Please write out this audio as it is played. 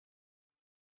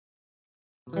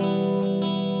Hello,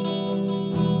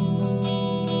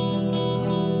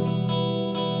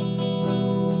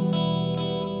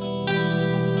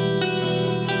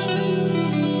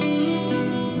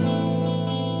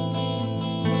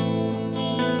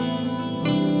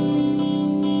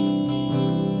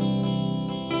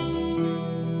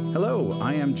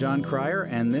 I am John Cryer,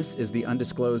 and this is the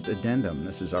Undisclosed Addendum.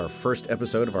 This is our first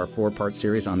episode of our four-part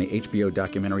series on the HBO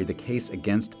documentary The Case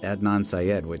Against Adnan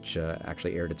Syed, which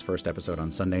actually aired its first episode on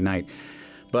Sunday night.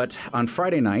 But on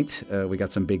Friday night, we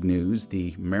got some big news.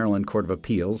 The Maryland Court of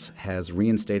Appeals has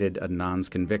reinstated Adnan's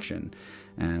conviction.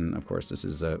 And, of course, this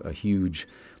is a huge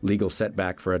legal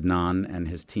setback for Adnan and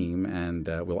his team. And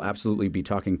we'll absolutely be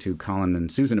talking to Colin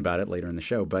and Susan about it later in the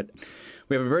show. But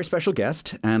we have a very special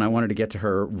guest, and I wanted to get to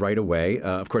her right away.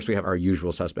 Of course, we have our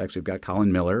usual suspects. We've got Colin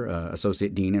Miller,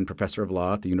 Associate Dean and Professor of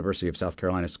Law at the University of South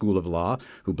Carolina School of Law,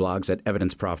 who blogs at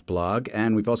Evidence Prof blog.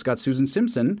 And we've also got Susan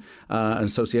Simpson, an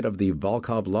associate of the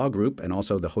Volkov Law Group and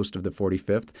also the host of the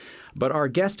 45th. But our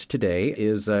guest today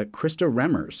is Krista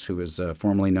Remmers, who is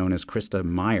formerly known as Krista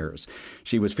Myers.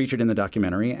 She was featured in the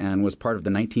documentary and was part of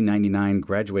the 1999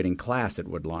 graduating class at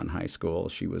Woodlawn High School.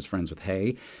 She was friends with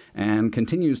Hay and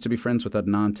continues to be friends with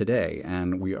Adnan today.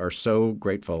 And we are so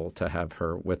grateful to have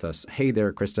her with us. Hey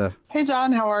there, Krista. Hey,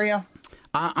 John. How are you?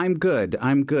 I'm good.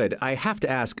 I have to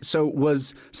ask, so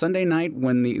was Sunday night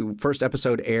when the first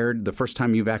episode aired the first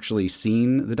time you've actually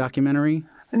seen the documentary?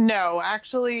 No,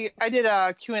 actually, I did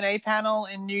a Q&A panel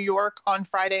in New York on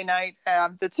Friday night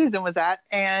that Susan was at,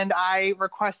 and I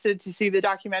requested to see the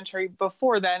documentary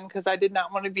before then because I did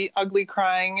not want to be ugly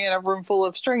crying in a room full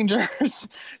of strangers.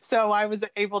 So I was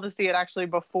able to see it actually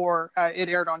before it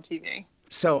aired on TV.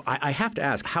 So I have to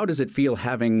ask, how does it feel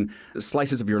having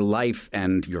slices of your life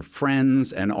and your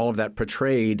friends and all of that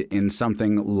portrayed in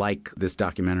something like this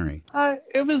documentary?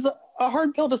 It was a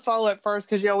hard pill to swallow at first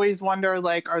because you always wonder,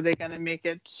 like, are they going to make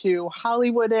it too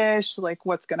Hollywood-ish? Like,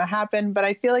 what's going to happen? But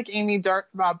I feel like Amy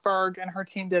Berg and her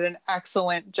team did an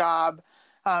excellent job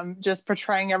just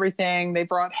portraying everything. They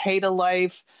brought Hay to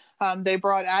life. They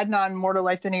brought Adnan more to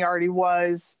life than he already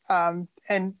was.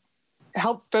 And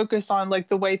help focus on like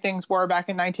the way things were back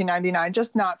in 1999,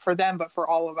 just not for them, but for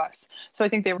all of us. So I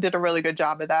think they did a really good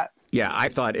job of that. Yeah, I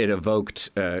thought it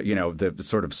evoked, the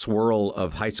sort of swirl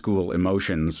of high school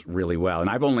emotions really well. And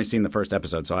I've only seen the first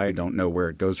episode, so I don't know where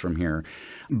it goes from here.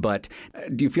 But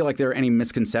do you feel like there are any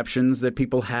misconceptions that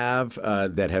people have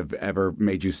that have ever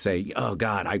made you say, oh,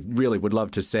 God, I really would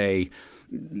love to say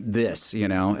this,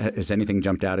 Has anything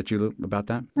jumped out at you about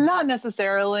that? Not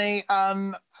necessarily.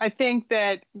 I think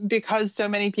that because so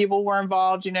many people were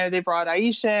involved, they brought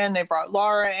Aisha in, they brought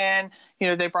Laura in,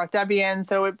 they brought Debbie in.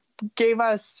 So it gave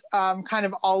us kind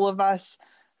of all of us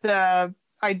the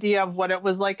idea of what it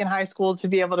was like in high school to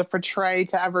be able to portray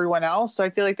to everyone else. So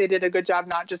I feel like they did a good job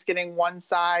not just getting one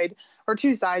side or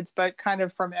two sides, but kind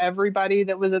of from everybody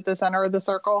that was at the center of the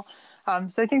circle.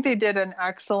 So I think they did an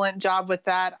excellent job with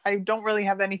that. I don't really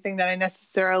have anything that I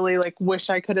necessarily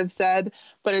wish I could have said,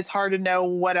 but it's hard to know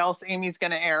what else Amy's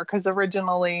going to air because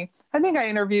originally I think I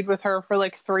interviewed with her for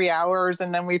 3 hours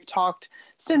and then we've talked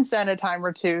since then a time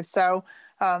or two. So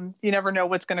you never know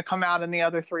what's going to come out in the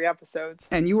other 3 episodes.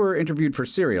 And you were interviewed for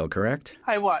Serial, correct?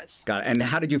 I was. Got it. And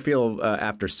how did you feel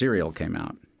after Serial came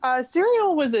out?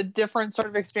 Serial was a different sort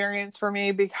of experience for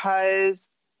me because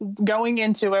going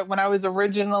into it, when I was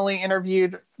originally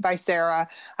interviewed by Sarah,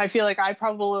 I feel like I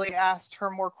probably asked her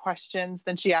more questions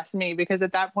than she asked me because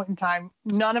at that point in time,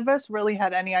 none of us really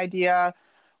had any idea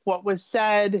what was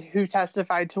said, who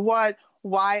testified to what,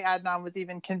 why Adnan was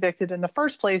even convicted in the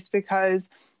first place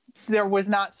because there was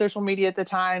not social media at the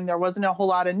time. There wasn't a whole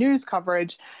lot of news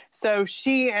coverage. So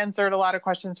she answered a lot of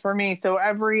questions for me. So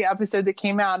every episode that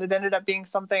came out, it ended up being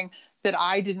something that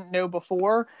I didn't know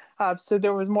before. So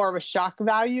there was more of a shock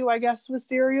value, I guess, with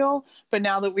Serial. But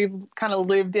now that we've kind of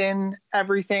lived in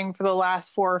everything for the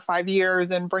last 4 or 5 years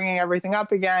and bringing everything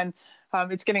up again,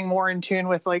 it's getting more in tune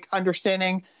with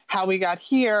understanding how we got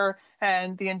here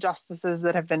and the injustices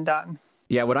that have been done.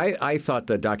 Yeah, what I thought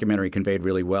the documentary conveyed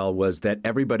really well was that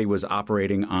everybody was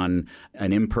operating on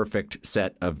an imperfect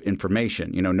set of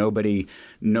information. Nobody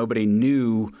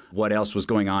knew what else was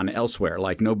going on elsewhere.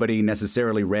 Nobody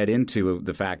necessarily read into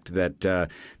the fact that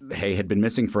Hay had been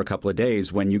missing for a couple of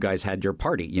days when you guys had your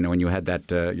party, when you had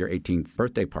that your 18th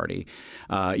birthday party,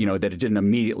 that it didn't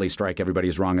immediately strike everybody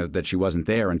as wrong that she wasn't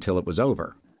there until it was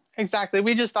over. Exactly.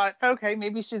 We just thought, okay,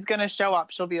 maybe she's going to show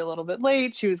up. She'll be a little bit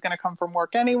late. She was going to come from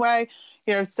work anyway.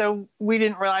 So we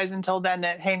didn't realize until then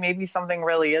that, hey, maybe something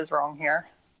really is wrong here.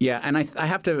 Yeah, and I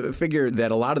have to figure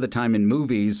that a lot of the time in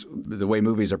movies, the way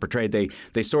movies are portrayed,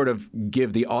 they sort of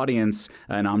give the audience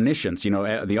an omniscience.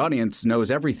 The audience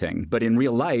knows everything. But in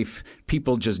real life,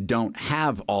 people just don't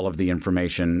have all of the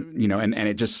information, and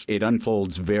it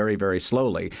unfolds very, very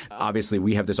slowly. Obviously,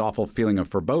 we have this awful feeling of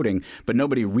foreboding, but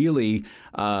nobody really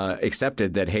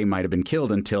accepted that Hay might have been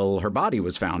killed until her body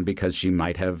was found because she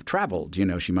might have traveled.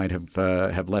 She might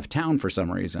have left town for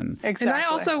some reason. Exactly. And I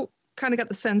also kind of got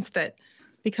the sense that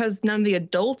because none of the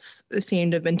adults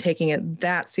seemed to have been taking it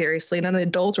that seriously, none of the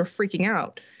adults were freaking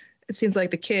out. It seems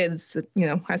like the kids,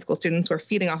 high school students, were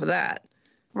feeding off of that.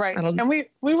 Right. And we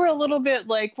were a little bit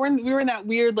like, we were in that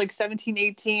weird, 17,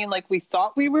 18, we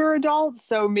thought we were adults.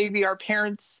 So maybe our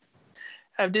parents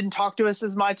didn't talk to us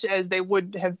as much as they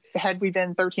would have had we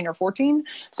been 13 or 14.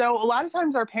 So a lot of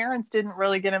times our parents didn't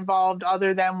really get involved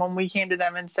other than when we came to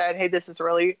them and said, hey, this is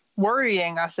really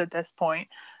worrying us at this point.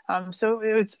 So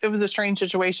it was a strange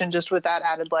situation just with that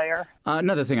added layer.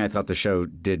 Another thing I thought the show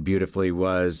did beautifully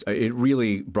was it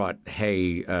really brought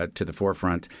Hay to the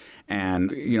forefront.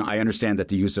 And, I understand that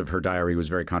the use of her diary was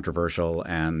very controversial.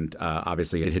 And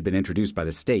obviously it had been introduced by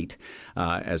the state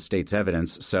as state's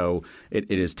evidence. So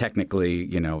it is technically,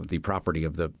 the property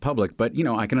of the public. But,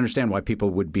 I can understand why people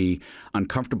would be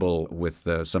uncomfortable with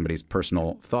somebody's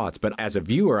personal thoughts. But as a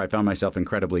viewer, I found myself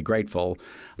incredibly grateful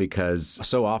because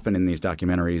so often in these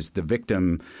documentaries, the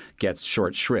victim gets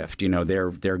short shrift.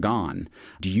 They're gone.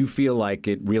 Do you feel like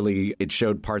it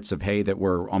showed parts of Hay that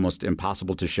were almost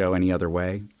impossible to show any other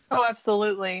way? Oh,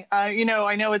 absolutely. I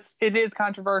know it is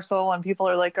controversial and people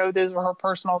are like, oh, those were her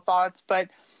personal thoughts. But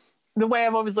the way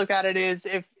I've always looked at it is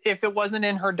if it wasn't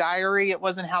in her diary, it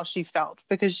wasn't how she felt,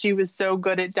 because she was so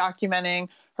good at documenting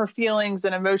her feelings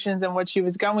and emotions and what she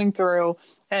was going through.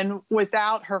 And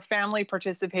without her family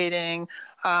participating,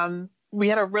 we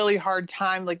had a really hard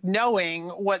time knowing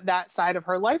what that side of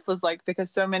her life was like, because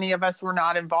so many of us were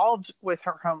not involved with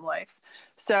her home life.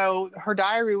 So her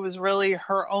diary was really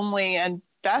her only and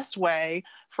best way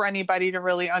for anybody to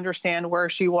really understand where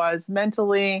she was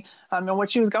mentally and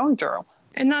what she was going through.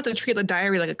 And not to treat the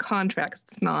diary like a contract,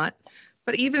 it's not.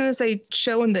 But even as they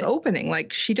show in the opening,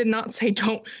 she did not say,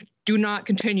 do not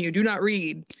continue, do not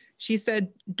read. She said,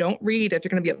 don't read if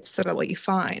you're going to be upset about what you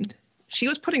find. She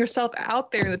was putting herself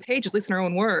out there in the page, at least in her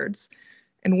own words,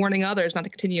 and warning others not to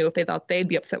continue if they thought they'd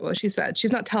be upset with what she said.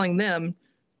 She's not telling them,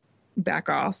 back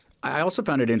off. I also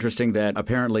found it interesting that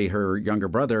apparently her younger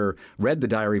brother read the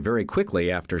diary very quickly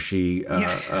after she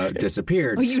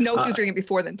disappeared. Well, he was reading it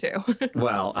before then, too.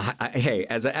 Well, hey,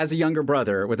 as a younger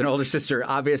brother with an older sister,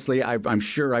 obviously I'm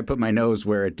sure I put my nose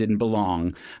where it didn't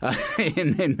belong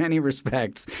in many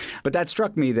respects. But that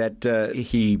struck me that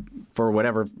he, for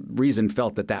whatever reason,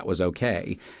 felt that was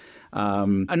okay.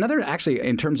 Actually,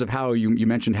 in terms of how you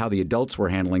mentioned how the adults were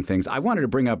handling things, I wanted to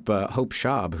bring up Hope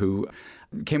Schaub, who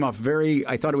came off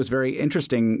I thought it was very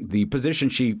interesting, the position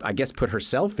she, I guess, put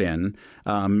herself in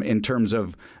terms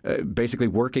of basically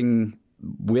working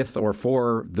with or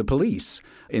for the police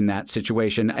in that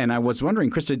situation. And I was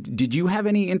wondering, Krista, did you have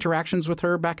any interactions with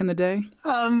her back in the day?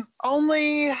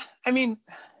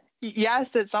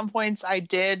 Yes, at some points I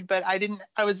did, but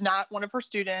I was not one of her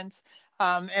students.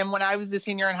 And when I was a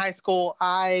senior in high school,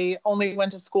 I only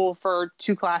went to school for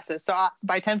 2 classes. So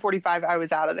by 10:45, I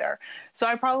was out of there. So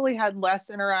I probably had less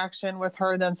interaction with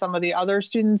her than some of the other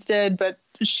students did. But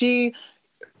she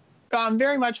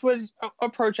very much would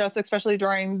approach us, especially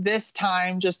during this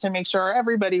time, just to make sure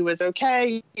everybody was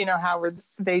okay. How were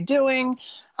they doing?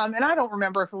 And I don't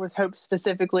remember if it was Hope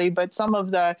specifically, but some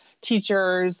of the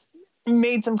teachers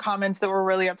made some comments that were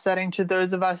really upsetting to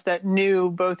those of us that knew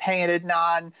both Hay and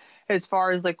Adnan, as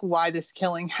far as why this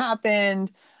killing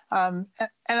happened. And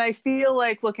I feel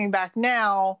like looking back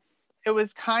now, it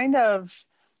was kind of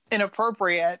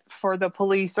inappropriate for the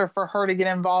police or for her to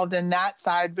get involved in that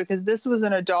side, because this was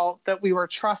an adult that we were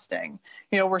trusting.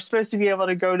 We're supposed to be able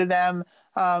to go to them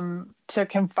to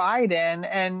confide in.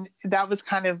 And that was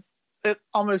kind of, it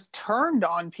almost turned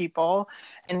on people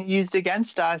and used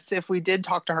against us if we did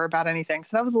talk to her about anything.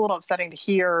 So that was a little upsetting to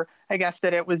hear, I guess,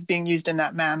 that it was being used in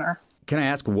that manner. Can I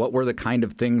ask, what were the kind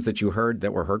of things that you heard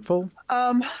that were hurtful?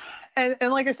 And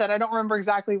like I said, I don't remember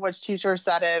exactly which teacher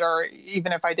said it, or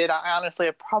even if I did, I honestly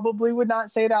probably would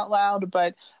not say it out loud.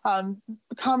 But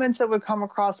comments that would come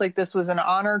across like this was an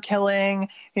honor killing,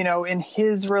 in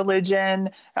his religion,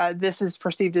 this is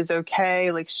perceived as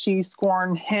okay. Like she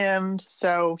scorned him,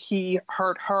 so he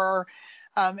hurt her.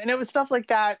 And it was stuff like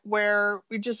that where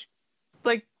we just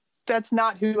that's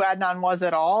not who Adnan was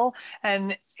at all.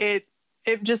 And it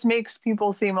just makes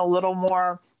people seem a little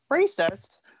more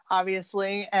racist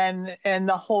obviously, and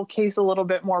the whole case a little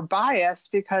bit more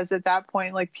biased, because at that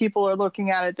point, like, people are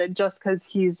looking at it that just because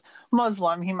he's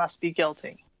Muslim, he must be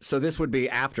guilty. So this would be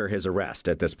after his arrest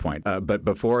at this point. But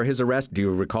before his arrest, do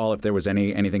you recall if there was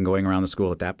anything going around the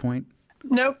school at that point?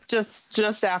 Nope,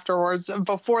 just afterwards.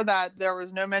 Before that, there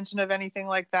was no mention of anything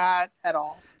like that at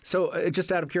all. So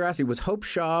just out of curiosity, was Hope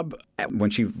Schaub,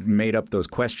 when she made up those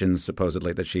questions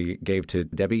supposedly that she gave to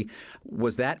Debbie,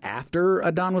 was that after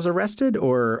Adnan was arrested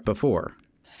or before?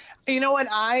 You know what?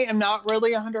 I am not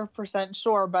really 100%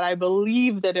 sure, but I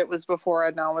believe that it was before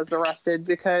Adnan was arrested,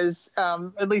 because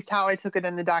at least how I took it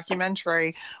in the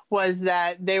documentary was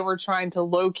that they were trying to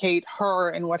locate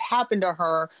her and what happened to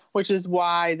her, which is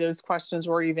why those questions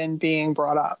were even being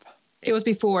brought up. It was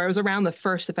before. It was around the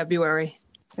 1st of February.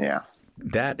 Yeah.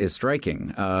 That is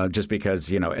striking, just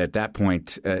because, at that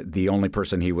point, the only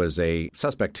person he was a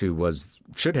suspect to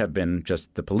should have been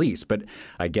just the police. But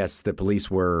I guess the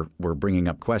police were bringing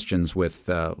up questions with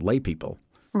lay people.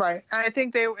 Right. I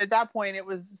think at that point, it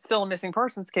was still a missing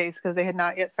persons case because they had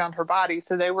not yet found her body.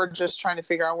 So they were just trying to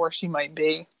figure out where she might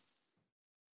be.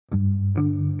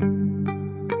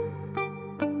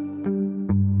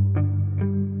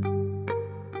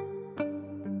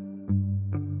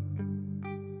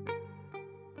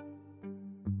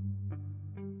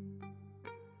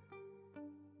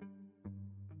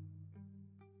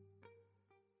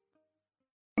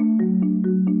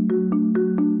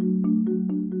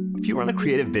 If you run a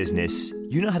creative business,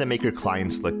 you know how to make your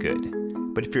clients look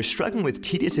good. But if you're struggling with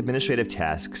tedious administrative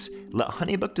tasks, let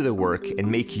HoneyBook do the work and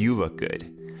make you look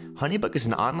good. HoneyBook is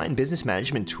an online business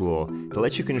management tool that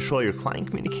lets you control your client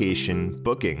communication,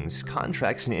 bookings,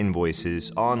 contracts, and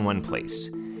invoices all in one place.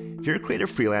 If you're a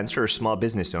creative freelancer or small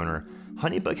business owner,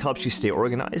 HoneyBook helps you stay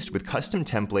organized with custom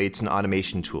templates and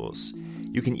automation tools.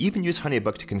 You can even use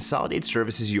HoneyBook to consolidate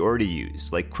services you already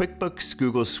use, like QuickBooks,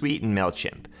 Google Suite, and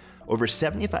MailChimp. Over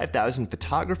 75,000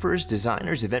 photographers,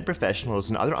 designers, event professionals,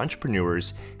 and other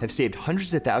entrepreneurs have saved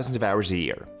hundreds of thousands of hours a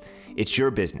year. It's your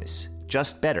business,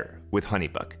 just better with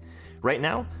HoneyBook. Right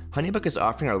now, HoneyBook is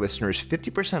offering our listeners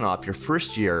 50% off your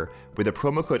first year with a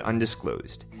promo code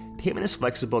undisclosed. Payment is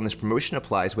flexible and this promotion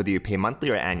applies whether you pay monthly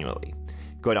or annually.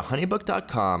 Go to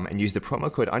honeybook.com and use the promo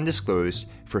code undisclosed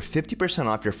for 50%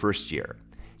 off your first year.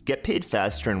 Get paid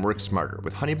faster and work smarter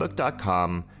with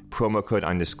honeybook.com, promo code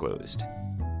undisclosed.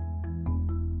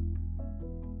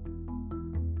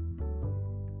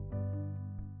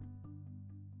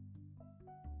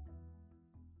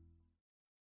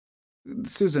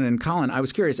 Susan and Colin, I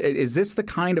was curious, is this the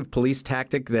kind of police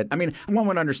tactic that, one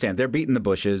would understand. They're beating the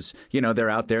bushes. They're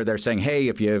out there. They're saying, hey,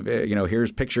 if you,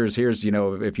 here's pictures, here's,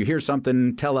 if you hear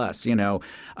something, tell us,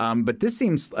 But this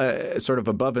seems sort of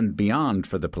above and beyond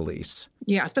for the police.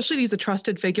 Yeah, especially to use a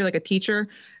trusted figure like a teacher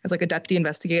as like a deputy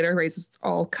investigator raises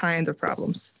all kinds of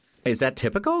problems. Is that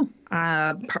typical?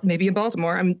 Maybe in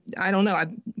Baltimore. I don't know. I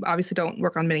obviously don't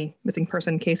work on many missing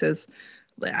person cases.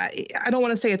 I don't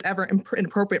want to say it's ever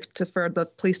inappropriate for the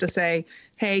police to say,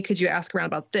 hey, could you ask around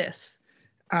about this?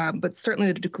 But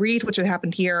certainly the degree to which it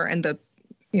happened here and the,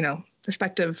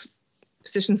 respective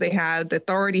positions they had, the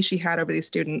authority she had over these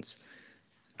students,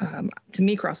 to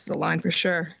me crosses the line for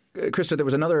sure. Krista, there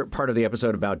was another part of the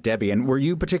episode about Debbie. And were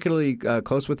you particularly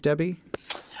close with Debbie?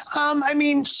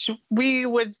 We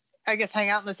would, I guess, hang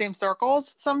out in the same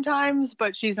circles sometimes,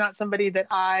 but she's not somebody that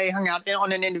I hung out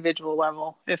on an individual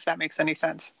level, if that makes any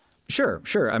sense. Sure.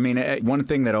 One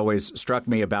thing that always struck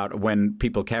me about when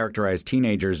people characterize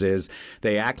teenagers is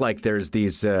they act like there's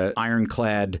these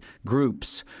ironclad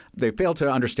groups. They fail to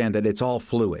understand that it's all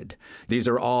fluid. These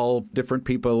are all different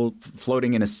people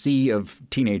floating in a sea of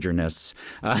teenagerness.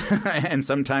 And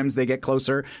sometimes they get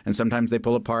closer and sometimes they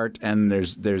pull apart. And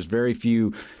there's very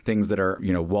few things that are,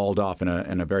 walled off in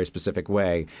a very specific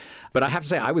way. But I have to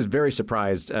say, I was very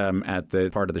surprised at the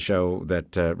part of the show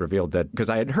that revealed that, because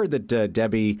I had heard that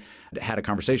Debbie had a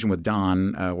conversation with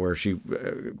Don where she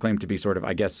claimed to be sort of,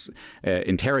 I guess,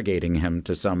 interrogating him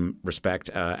to some respect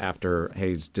after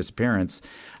Hayes' disappearance.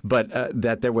 But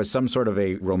that there was some sort of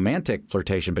a romantic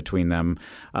flirtation between them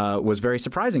was very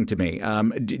surprising to me.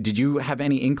 Did you have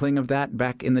any inkling of that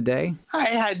back in the day? I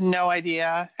had no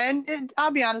idea. And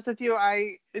I'll be honest with you,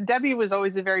 Debbie was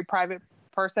always a very private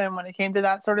person when it came to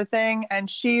that sort of thing. And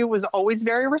she was always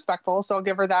very respectful. So I'll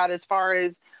give her that, as far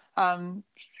as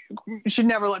she'd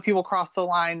never let people cross the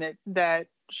line that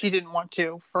she didn't want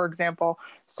to, for example.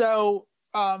 So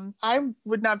I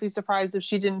would not be surprised if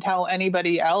she didn't tell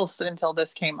anybody else until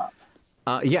this came up.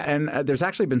 Yeah, and there's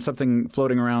actually been something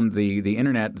floating around the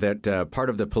internet that part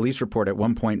of the police report at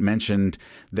one point mentioned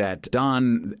that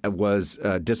Don was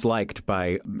disliked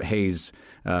by Hayes'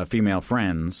 female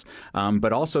friends,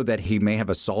 but also that he may have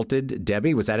assaulted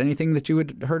Debbie. Was that anything that you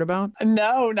had heard about?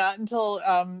 No, not until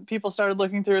people started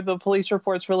looking through the police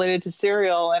reports related to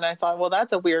Serial, and I thought, well,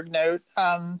 that's a weird note,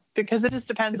 because it just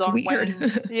depends on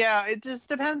when. Yeah, it just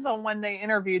depends on when they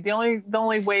interviewed. The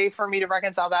only way for me to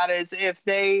reconcile that is if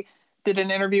they did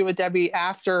an interview with Debbie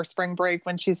after spring break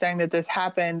when she's saying that this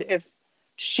happened. If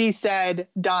she said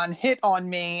Don hit on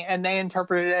me and they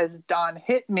interpreted it as Don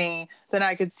hit me, then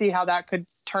I could see how that could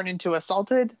turn into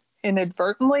assaulted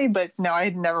inadvertently. But no, I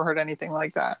had never heard anything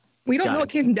like that. We don't know what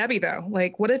came from Debbie, though.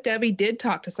 Like, what if Debbie did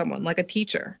talk to someone, like a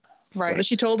teacher? Right. What if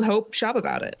she told Hope Shop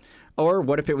about it? Or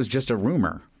what if it was just a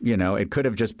rumor? You know, it could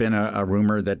have just been a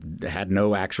rumor that had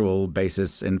no actual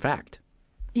basis in fact.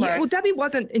 Yeah, Right. well, Debbie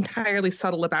wasn't entirely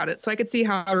subtle about it, so I could see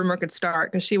how a rumor could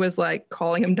start because she was like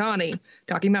calling him Donnie,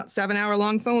 talking about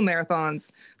 7-hour-long phone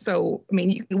marathons. So, I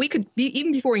mean, we could be,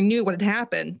 even before we knew what had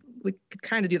happened, we could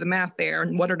kind of do the math there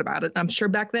and wondered about it. I'm sure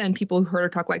back then people who heard her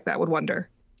talk like that would wonder.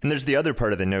 And there's the other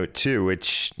part of the note, too,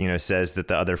 which, says that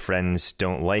the other friends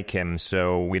don't like him.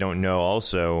 So we don't know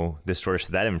also the source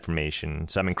of that information.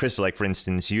 So, I mean, Crystal, like, for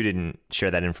instance, you didn't share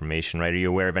that information, right? Are you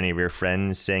aware of any of your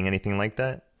friends saying anything like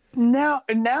that? No.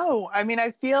 I mean,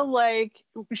 I feel like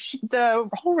the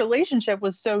whole relationship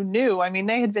was so new. I mean,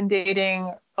 they had been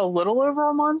dating a little over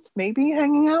a month, maybe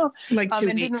hanging out. Like 2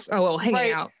 weeks. Oh, well,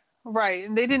 hanging out. Right.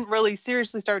 And they didn't really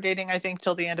seriously start dating, I think,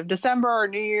 till the end of December or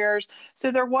New Year's.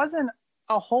 So there wasn't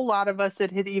a whole lot of us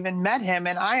that had even met him.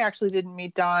 And I actually didn't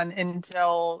meet Don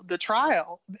until the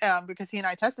trial because he and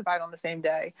I testified on the same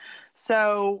day.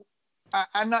 So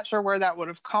I'm not sure where that would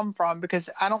have come from because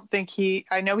I don't think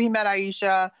I know he met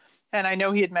Aisha and I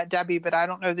know he had met Debbie, but I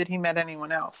don't know that he met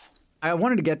anyone else. I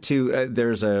wanted to get to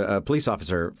there's a police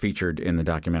officer featured in the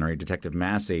documentary, Detective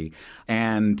Massey,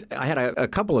 and I had a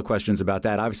couple of questions about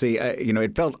that. Obviously,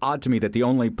 it felt odd to me that the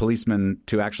only policeman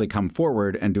to actually come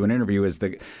forward and do an interview is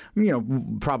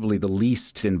probably the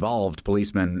least involved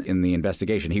policeman in the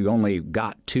investigation. He only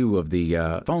got 2 of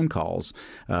the phone calls.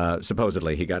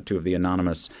 Supposedly, he got 2 of the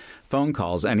anonymous phone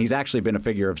calls, and he's actually been a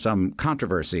figure of some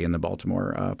controversy in the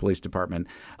Baltimore Police Department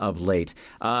of late.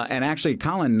 And actually,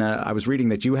 Colin, I was reading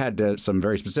that you had some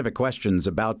very specific questions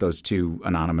about those 2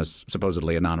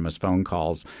 supposedly anonymous phone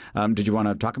calls. Did you want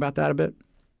to talk about that a bit?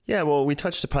 Yeah, well, we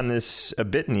touched upon this a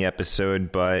bit in the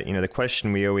episode, but, the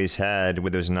question we always had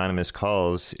with those anonymous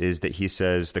calls is that he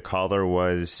says the caller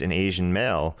was an Asian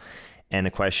male. And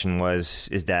the question was,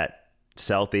 is that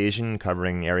South Asian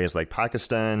covering areas like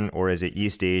Pakistan, or is it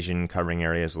East Asian covering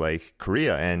areas like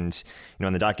Korea? And,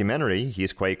 in the documentary,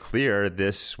 he's quite clear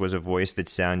this was a voice that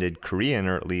sounded Korean,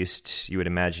 or at least you would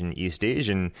imagine East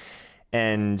Asian.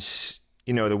 And,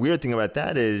 the weird thing about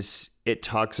that is it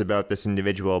talks about this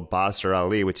individual, Basir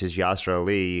Ali, which is Yasser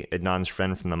Ali, Adnan's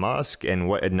friend from the mosque, and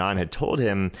what Adnan had told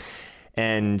him.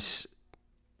 And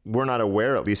we're not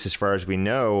aware, at least as far as we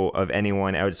know, of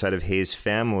anyone outside of Hayes'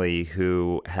 family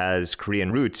who has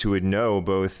Korean roots who would know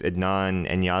both Adnan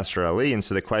and Yasser Ali. And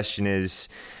so the question is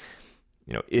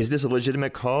this a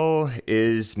legitimate call?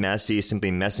 Is Massey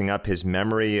simply messing up his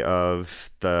memory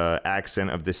of the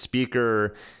accent of the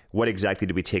speaker? What exactly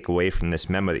do we take away from this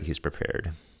memo that he's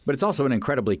prepared? But it's also an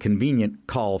incredibly convenient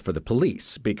call for the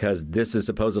police because this is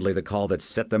supposedly the call that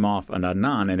set them off on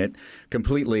Adnan, and it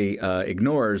completely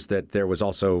ignores that there was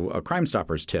also a Crime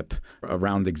Stoppers tip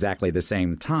around exactly the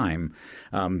same time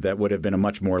that would have been a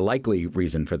much more likely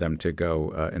reason for them to go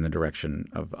in the direction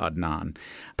of Adnan.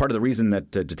 Part of the reason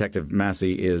that Detective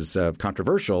Massey is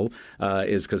controversial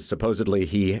is because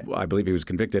supposedly I believe he was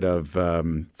convicted of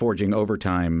forging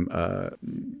overtime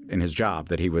in his job,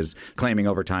 that he was claiming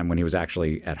overtime when he was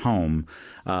actually at home.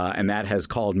 And that has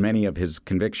called many of his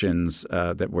convictions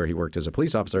where he worked as a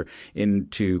police officer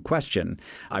into question.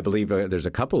 I believe there's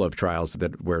a couple of trials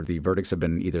where the verdicts have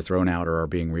been either thrown out or are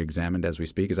being reexamined as we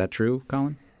speak. Is that true,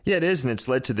 Colin? Yeah, it is. And it's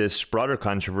led to this broader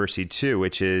controversy, too,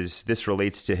 which is this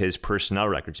relates to his personnel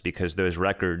records because those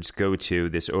records go to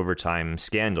this overtime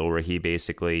scandal where he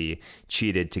basically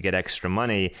cheated to get extra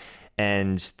money.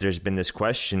 And there's been this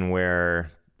question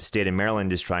where the state of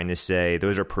Maryland is trying to say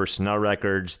those are personnel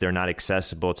records, they're not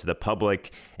accessible to the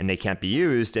public, and they can't be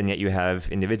used. And yet you have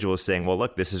individuals saying, well,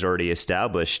 look, this is already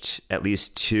established, at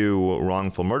least 2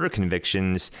 wrongful murder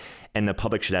convictions, and the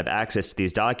public should have access to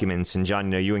these documents. And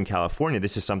John, you in California,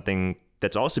 this is something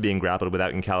that's also being grappled with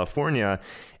out in California.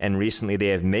 And recently they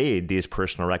have made these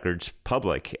personal records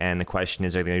public. And the question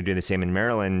is, are they going to do the same in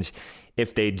Maryland?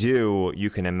 If they do, you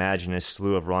can imagine a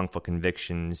slew of wrongful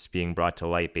convictions being brought to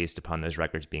light based upon those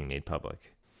records being made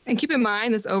public. And keep in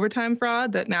mind, this overtime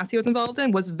fraud that Massey was involved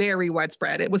in was very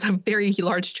widespread. It was a very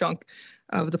large chunk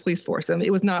of the police force. I mean,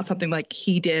 it was not something like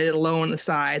he did alone on the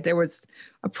side. There was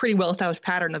a pretty well-established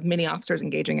pattern of many officers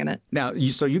engaging in it. Now,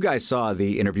 so you guys saw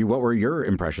the interview. What were your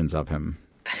impressions of him?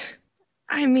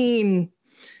 I mean,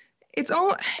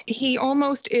 he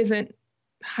almost isn't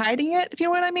hiding it, if you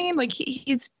know what I mean. Like,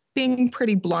 he's being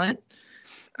pretty blunt.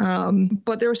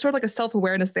 But there was sort of like a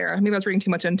self-awareness there. Maybe I was reading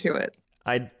too much into it.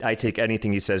 I take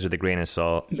anything he says with a grain of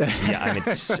salt. Yeah, I mean,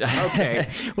 it's okay.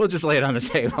 We'll just lay it on the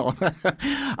table.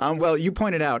 Well, you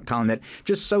pointed out, Colin, that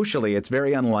just socially, it's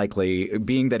very unlikely,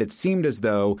 being that it seemed as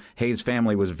though Hayes'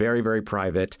 family was very, very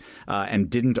private and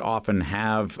didn't often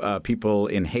have people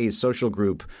in Hayes' social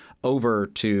group over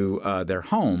to their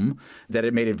home, that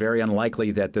it made it very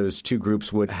unlikely that those two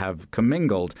groups would have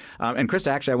commingled. And Krista,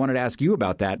 actually, I wanted to ask you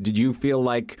about that. Did you feel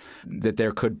like that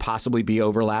there could possibly be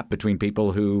overlap between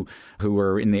people who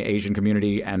were in the Asian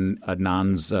community and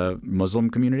Adnan's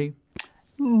Muslim community?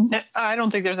 No, I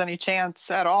don't think there's any chance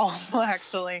at all,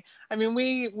 actually. I mean,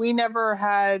 we never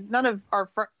had, none of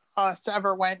us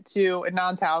ever went to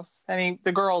Adnan's house,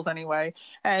 the girls anyway,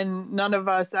 and none of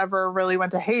us ever really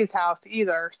went to Hayes' house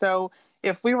either. So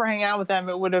if we were hanging out with them,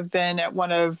 it would have been at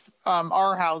one of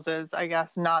our houses, I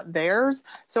guess, not theirs.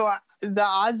 So the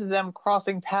odds of them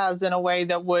crossing paths in a way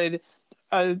that would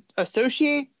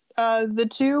associate the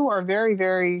two are very,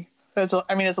 very, it's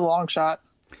a long shot.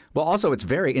 Well, also, it's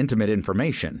very intimate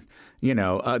information.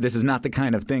 This is not the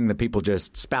kind of thing that people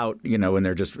just spout, when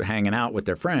they're just hanging out with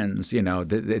their friends.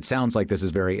 It sounds like this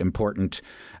is very important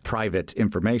private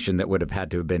information that would have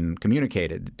had to have been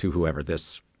communicated to whoever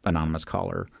this anonymous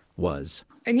caller was.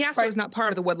 And Yasser was not part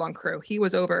of the Woodlawn crew. He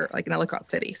was over in Ellicott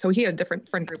City. So he had a different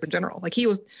friend group in general.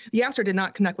 Yasser did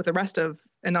not connect with the rest of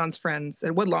Adnan's friends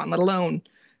at Woodlawn, let alone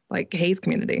Hayes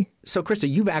community. So, Krista,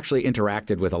 you've actually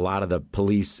interacted with a lot of the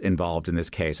police involved in this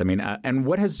case. I mean, and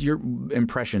what has your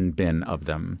impression been of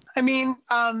them? I mean,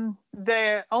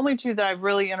 the only two that I've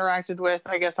really interacted with,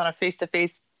 I guess, on a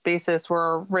face-to-face basis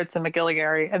were Ritz and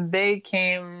McGilligary. And they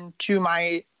came to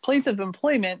my place of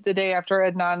employment the day after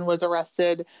Adnan was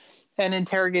arrested and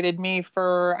interrogated me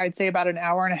for, I'd say, about an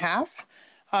hour and a half.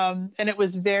 And it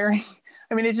was very...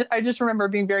 I just remember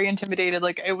being very intimidated.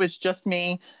 It was just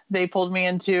me. They pulled me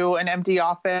into an empty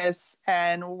office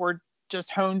and were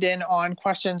just honed in on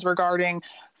questions regarding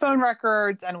phone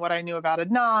records and what I knew about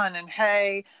Adnan and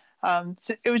Hay.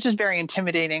 So it was just very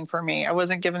intimidating for me. I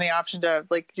wasn't given the option to,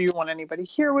 do you want anybody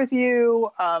here with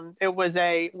you? It was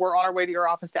we're on our way to your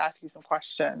office to ask you some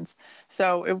questions.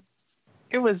 So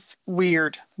it was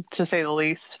weird, to say the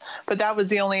least. But that was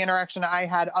the only interaction I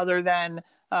had other than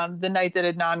the night that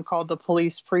Adnan called the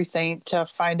police precinct to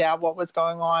find out what was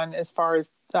going on as far as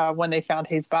when they found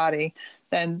Hayes' body.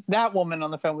 And that woman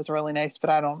on the phone was really nice, but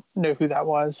I don't know who that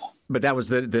was. But that was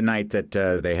the night that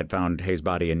they had found Hayes'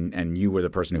 body, and you were the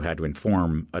person who had to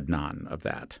inform Adnan of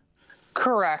that.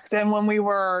 Correct. And when we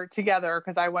were together,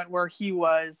 because I went where he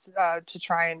was to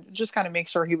try and just kind of make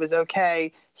sure he was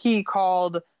okay, he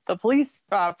called the police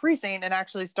precinct and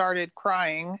actually started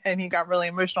crying, and he got really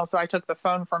emotional. So I took the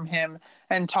phone from him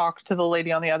and talked to the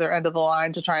lady on the other end of the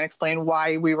line to try and explain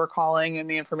why we were calling and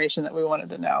the information that we wanted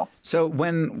to know. So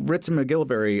when Ritz and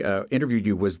McGilligary interviewed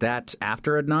you, was that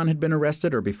after Adnan had been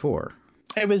arrested or before?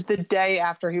 It was the day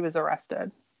after he was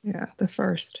arrested. Yeah, the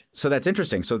first. So that's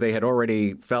interesting. So they had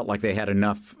already felt like they had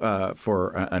enough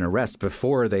for an arrest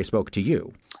before they spoke to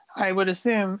you. I would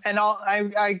assume. And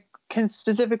I can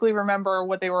specifically remember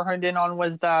what they were honed in on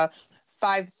was the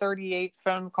 5:38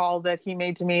 phone call that he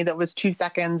made to me that was 2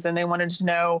 seconds, and they wanted to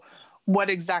know what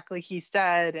exactly he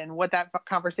said and what that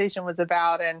conversation was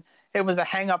about. And it was a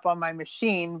hang up on my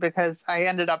machine because I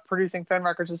ended up producing phone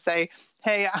records to say,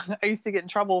 hey, I used to get in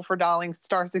trouble for dialing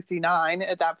star 69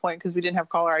 at that point because we didn't have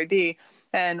caller ID.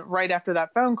 And right after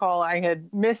that phone call, I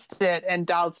had missed it and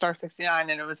dialed star 69,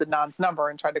 and it was Adnan's number,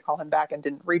 and tried to call him back and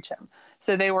didn't reach him.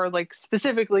 So they were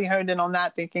specifically honed in on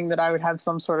that, thinking that I would have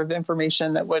some sort of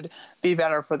information that would be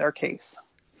better for their case.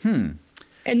 And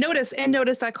notice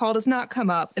that call does not come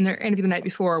up in their interview the night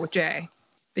before with Jay,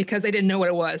 because they didn't know what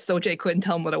it was, so Jay couldn't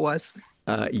tell them what it was.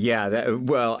 I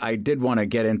did want to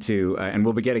get into, and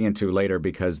we'll be getting into later,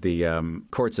 because the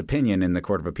court's opinion in the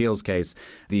Court of Appeals case,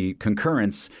 the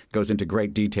concurrence goes into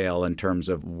great detail in terms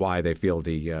of why they feel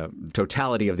the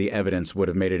totality of the evidence would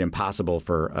have made it impossible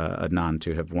for Adnan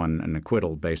to have won an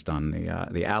acquittal based on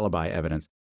the alibi evidence.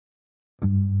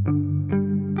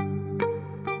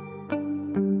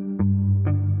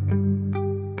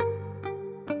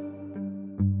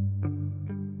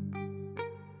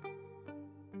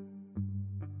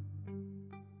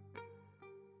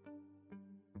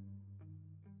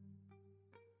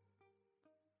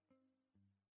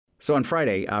 So on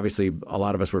Friday, obviously, a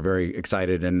lot of us were very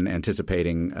excited and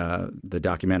anticipating the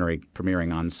documentary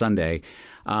premiering on Sunday.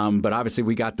 But obviously,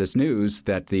 we got this news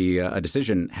that a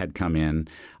decision had come in.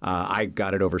 I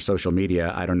got it over social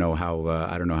media. I don't know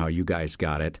how you guys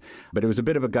got it, but it was a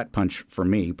bit of a gut punch for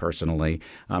me personally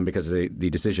because the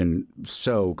decision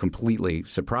so completely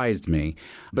surprised me.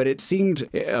 But it seemed,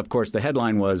 of course, the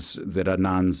headline was that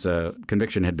Adnan's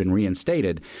conviction had been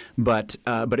reinstated, but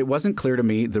it wasn't clear to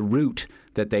me the route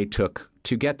that they took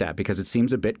to get that, because it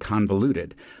seems a bit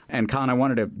convoluted. And Colin, I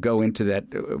wanted to go into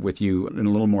that with you in a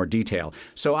little more detail.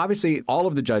 So obviously all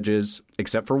of the judges,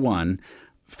 except for one,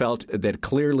 felt that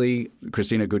clearly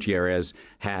Cristina Gutierrez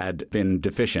had been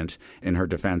deficient in her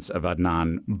defense of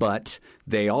Adnan, but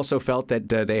they also felt that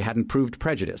they hadn't proved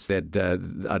prejudice, that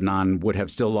Adnan would have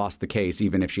still lost the case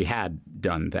even if she had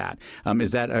done that.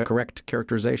 Is that a correct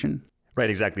characterization? Right,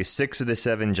 exactly. 6 of the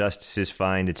 7 justices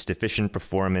find it's deficient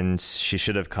performance. She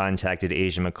should have contacted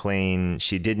Asia McClain.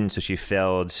 She didn't, so she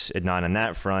failed Adnan on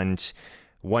that front.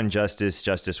 One justice,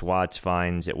 Justice Watts,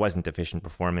 finds it wasn't deficient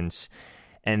performance.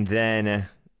 And then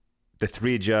the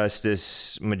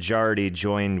 3-justice majority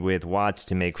joined with Watts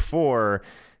to make 4,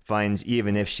 finds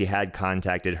even if she had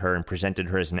contacted her and presented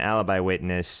her as an alibi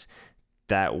witness,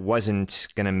 that wasn't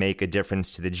going to make a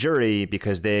difference to the jury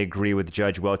because they agree with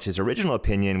Judge Welch's original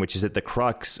opinion, which is that the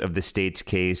crux of the state's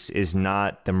case is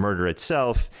not the murder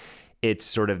itself. It's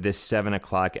sort of this 7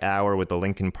 o'clock hour with the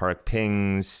Lincoln Park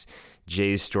pings,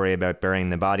 Jay's story about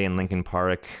burying the body in Lincoln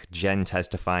Park, Jen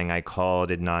testifying I called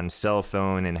Adnan's cell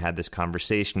phone and had this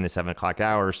conversation in the 7 o'clock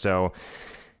hour. So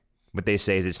what they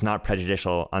say is it's not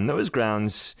prejudicial on those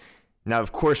grounds. Now,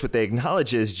 of course, what they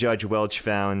acknowledge is Judge Welch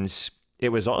found it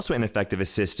was also ineffective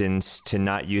assistance to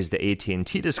not use the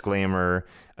AT&T disclaimer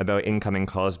about incoming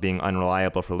calls being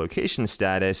unreliable for location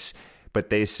status, but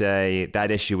they say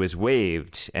that issue was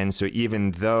waived. And so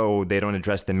even though they don't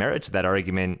address the merits of that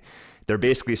argument, they're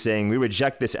basically saying we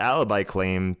reject this alibi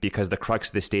claim because the crux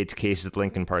of the state's case is the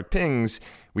Lincoln Park pings.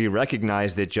 We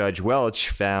recognize that Judge Welch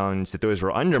found that those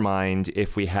were undermined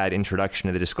if we had introduction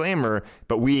of the disclaimer,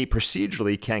 but we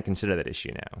procedurally can't consider that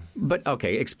issue now. But,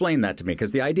 okay, explain that to me,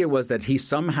 because the idea was that he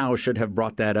somehow should have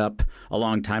brought that up a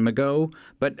long time ago.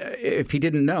 But if he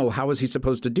didn't know, how was he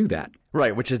supposed to do that?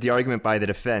 Right, which is the argument by the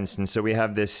defense. And so we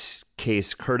have this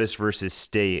case, Curtis versus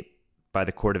State, by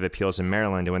the Court of Appeals in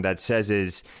Maryland. And what that says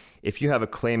is, if you have a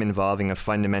claim involving a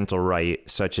fundamental right,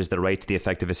 such as the right to the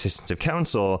effective assistance of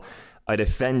counsel, a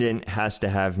defendant has to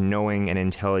have knowing and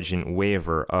intelligent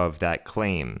waiver of that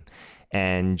claim.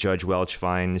 And Judge Welch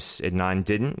finds Adnan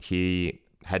didn't. He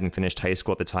hadn't finished high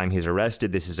school at the time he's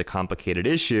arrested. This is a complicated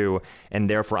issue, and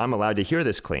therefore I'm allowed to hear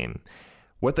this claim.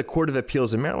 What the Court of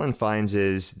Appeals in Maryland finds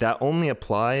is that only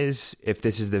applies if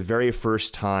this is the very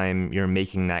first time you're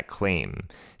making that claim.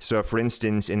 So, for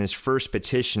instance, in his first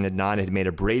petition, Adnan had made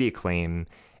a Brady claim,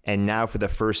 and now for the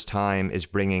first time is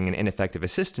bringing an ineffective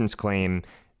assistance claim.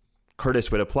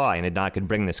 Curtis would apply, and Adnan could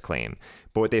bring this claim.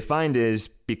 But what they find is,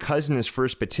 because in his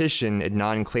first petition,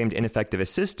 Adnan claimed ineffective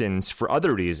assistance for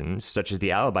other reasons, such as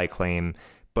the alibi claim,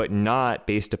 but not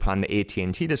based upon the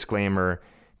AT&T disclaimer,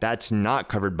 that's not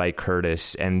covered by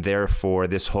Curtis, and therefore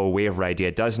this whole waiver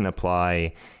idea doesn't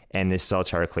apply, and this cell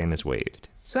tower claim is waived.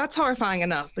 So that's horrifying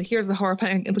enough, but here's the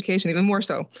horrifying implication even more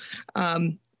so.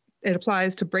 It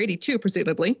applies to Brady too,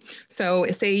 presumably. So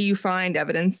say you find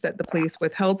evidence that the police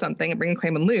withheld something and bring a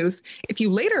claim and lose. If you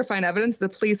later find evidence the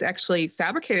police actually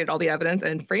fabricated all the evidence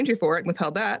and framed you for it and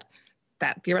withheld that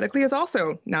theoretically is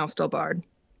also now still barred.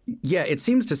 Yeah, it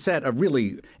seems to set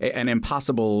an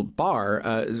impossible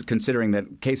bar, considering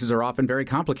that cases are often very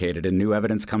complicated and new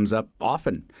evidence comes up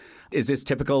often. Is this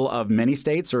typical of many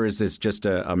states, or is this just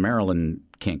a Maryland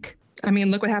kink? I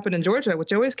mean, look what happened in Georgia with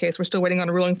Joey's case. We're still waiting on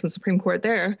a ruling from the Supreme Court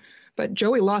there. But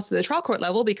Joey lost to the trial court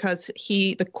level because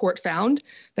the court found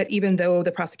that even though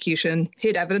the prosecution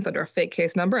hid evidence under a fake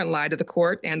case number and lied to the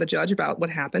court and the judge about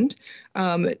what happened,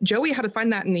 Joey had to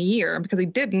find that in a year. And because he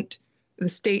didn't, the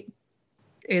state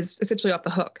is essentially off the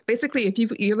hook. Basically, if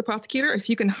you're the prosecutor, if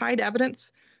you can hide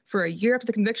evidence for a year after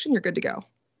the conviction, you're good to go.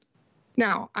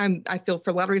 Now, I feel for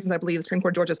a lot of reasons I believe the Supreme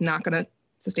Court of Georgia is not going to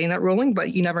sustain that ruling,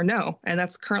 but you never know. And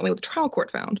that's currently what the trial court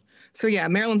found. So, yeah,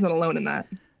 Maryland's not alone in that.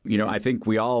 You know, I think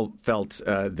we all felt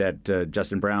that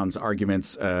Justin Brown's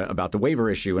arguments about the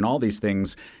waiver issue and all these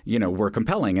things, were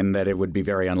compelling, and that it would be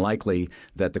very unlikely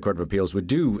that the Court of Appeals would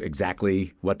do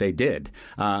exactly what they did.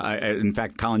 In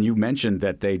fact, Colin, you mentioned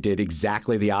that they did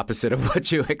exactly the opposite of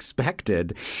what you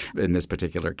expected in this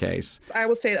particular case. I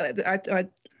will say that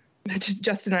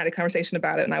Justin and I had a conversation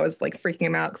about it, and I was like freaking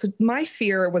him out. So my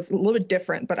fear was a little bit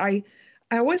different, but I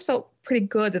I always felt pretty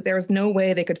good that there was no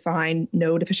way they could find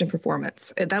no deficient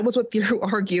performance. And that was what Theroux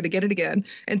argued again and again.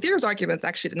 And Theroux's arguments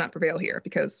actually did not prevail here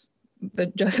because the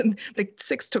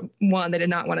 6-1, they did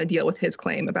not want to deal with his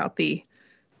claim about the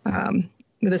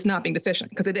this not being deficient,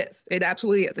 because it is. It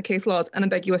absolutely is. The case law is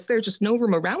unambiguous. There's just no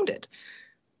room around it.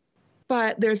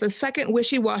 But there's the second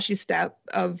wishy-washy step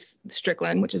of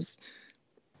Strickland, which is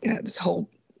this whole,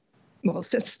 well, it's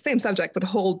just same subject, but a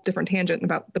whole different tangent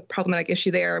about the problematic issue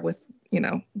there with,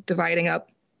 dividing up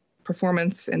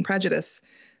performance and prejudice.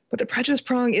 But the prejudice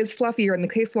prong is fluffier, and the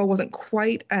case law wasn't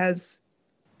quite as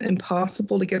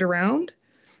impossible to get around.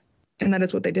 And that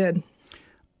is what they did.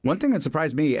 One thing that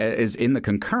surprised me is in the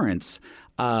concurrence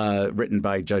written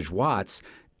by Judge Watts,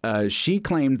 she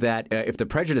claimed that if the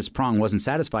prejudice prong wasn't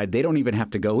satisfied, they don't even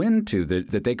have to go into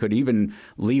that they could even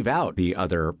leave out the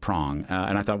other prong.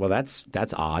 And I thought, well, that's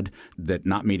odd that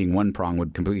not meeting one prong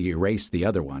would completely erase the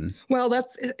other one. Well,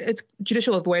 it's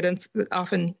judicial avoidance that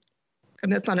often,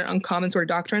 that's not an uncommon sort of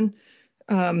doctrine.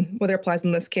 Whether it applies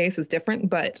in this case is different,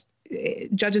 but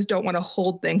judges don't want to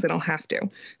hold things they don't have to.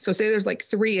 So say there's like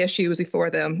 3 issues before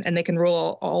them and they can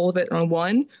rule all of it on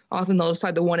one. Often they'll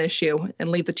decide the one issue and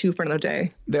leave the 2 for another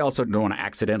day. They also don't want to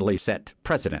accidentally set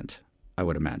precedent, I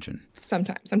would imagine.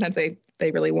 Sometimes they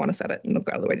really want to set it and they've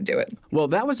got other way to do it. Well,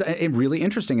 that was really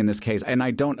interesting in this case. And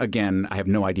I have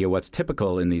no idea what's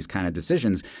typical in these kind of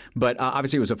decisions. But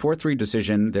obviously it was a 4-3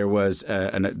 decision. There was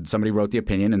somebody wrote the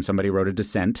opinion and somebody wrote a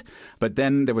dissent. But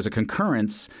then there was a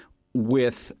concurrence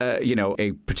with,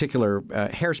 a particular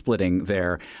hair splitting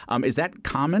there. Is that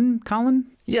common, Colin?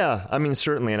 Yeah, I mean,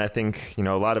 certainly. And I think, a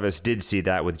lot of us did see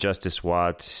that with Justice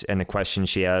Watts and the question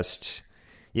she asked.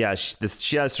 Yeah,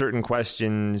 she has certain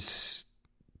questions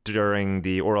during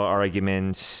the oral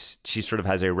arguments. She sort of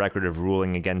has a record of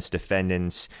ruling against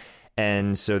defendants.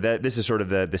 And so this is sort of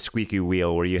the squeaky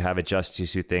wheel where you have a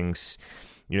justice who thinks,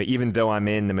 even though I'm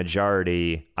in the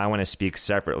majority, I want to speak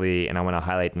separately and I want to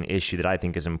highlight an issue that I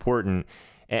think is important.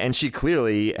 And she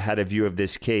clearly had a view of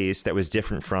this case that was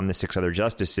different from the 6 other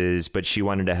justices, but she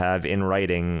wanted to have in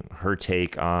writing her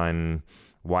take on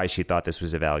why she thought this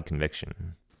was a valid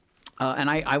conviction.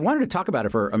 And I wanted to talk about it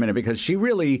for a minute because she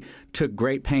really took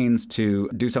great pains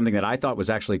to do something that I thought was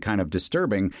actually kind of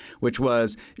disturbing, which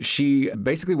was she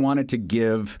basically wanted to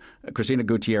give Cristina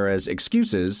Gutierrez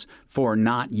excuses for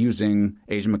not using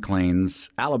Asia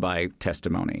McClain's alibi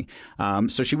testimony.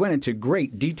 So she went into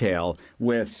great detail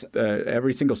with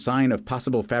every single sign of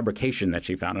possible fabrication that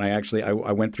she found. And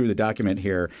I went through the document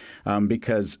here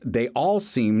because they all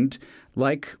seemed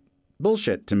like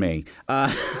bullshit to me.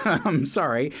 I'm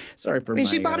sorry.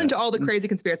 She bought into all the crazy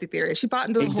conspiracy theories. She bought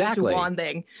into the whole Juwan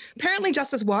thing. Apparently,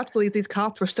 Justice Watts believes these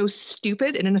cops were so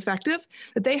stupid and ineffective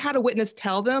that they had a witness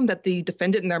tell them that the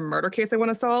defendant in their murder case they want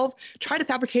to solve tried to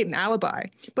fabricate an alibi.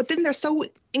 But then they're so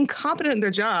incompetent in their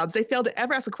jobs, they failed to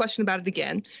ever ask a question about it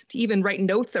again, to even write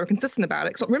notes that were consistent about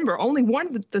it. So remember, only one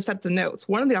of the sets of notes,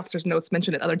 one of the officer's notes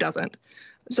mentioned it, other doesn't.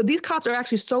 So these cops are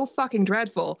actually so fucking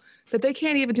dreadful that they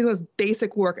can't even do those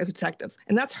basic work as detectives.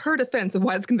 And that's her defense of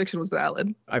why this conviction was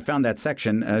valid. I found that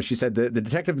section. She said the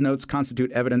detective notes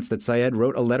constitute evidence that Syed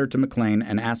wrote a letter to McClain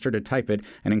and asked her to type it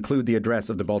and include the address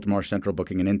of the Baltimore Central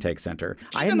Booking and Intake Center.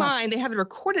 Keep in mind, they have it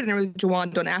recorded in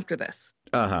Juwan done after this.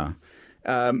 Uh-huh.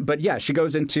 But yeah, she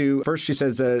goes into, first she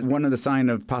says one of the sign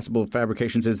of possible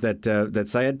fabrications is that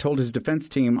Syed told his defense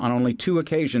team on only 2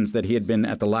 occasions that he had been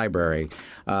at the library.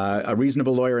 A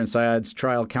reasonable lawyer in Syed's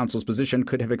trial counsel's position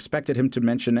could have expected him to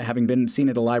mention having been seen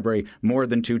at a library more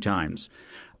than 2 times.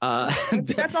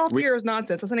 That's all Theroux's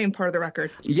nonsense. That's not even part of the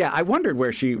record. Yeah, I wondered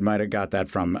where she might have got that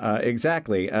from.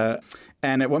 Exactly.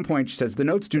 And at one point she says, the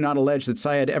notes do not allege that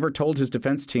Syed ever told his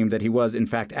defense team that he was, in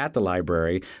fact, at the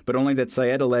library, but only that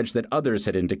Syed alleged that others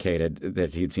had indicated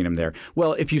that he'd seen him there.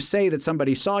 Well, if you say that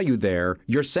somebody saw you there,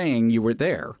 you're saying you were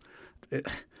there.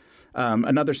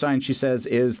 Another sign, she says,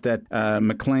 is that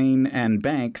McClain and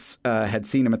Banks had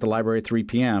seen him at the library at 3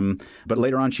 p.m., but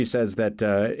later on she says that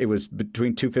it was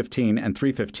between 2:15 and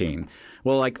 3:15.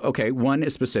 Well, okay, one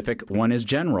is specific, one is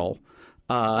general.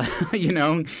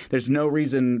 There's no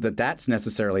reason that that's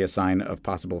necessarily a sign of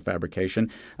possible fabrication.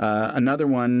 Another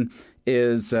one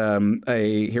is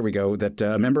here we go, that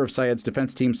a member of Syed's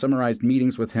defense team summarized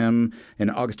meetings with him in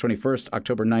August 21st,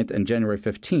 October 9th, and January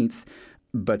 15th.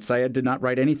 But Syed did not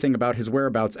write anything about his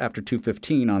whereabouts after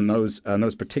 2:15 on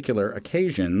those particular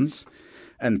occasions.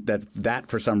 And that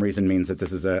for some reason means that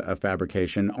this is a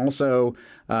fabrication. Also,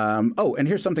 and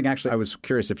here's something actually I was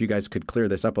curious if you guys could clear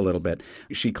this up a little bit.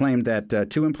 She claimed that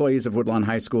 2 employees of Woodlawn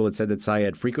High School had said that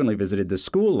Syed frequently visited the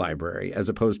school library as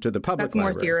opposed to the public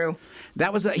library. That's more Theroux.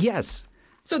 That was yes.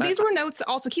 So these were notes.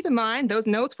 Also, keep in mind, those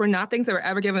notes were not things that were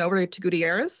ever given over to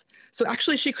Gutierrez. So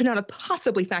actually, she could not have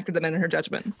possibly factored them in her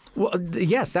judgment. Well,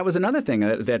 yes, that was another thing,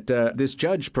 that this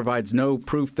judge provides no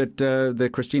proof that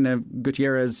Cristina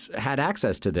Gutierrez had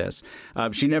access to this.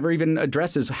 She never even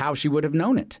addresses how she would have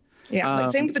known it. Yeah,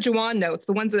 same with the Juwan notes,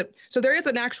 the ones that. So there is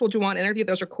an actual Juwan interview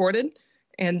that was recorded,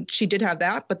 and she did have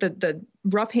that. But the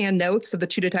rough hand notes of the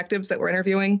two detectives that were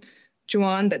interviewing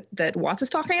Juwan that Watts is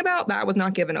talking about, that was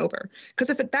not given over. Because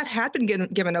if that had been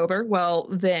given over, well,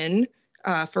 then,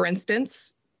 for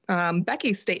instance,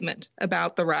 Becky's statement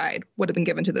about the ride would have been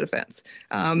given to the defense.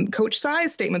 Coach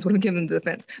Syed's statements would have been given to the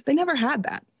defense. They never had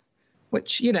that,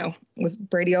 which, was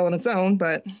Brady all on its own,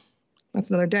 but that's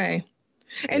another day.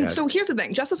 And so here's the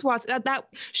thing. Justice Watts, that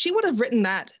she would have written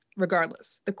that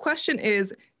regardless. The question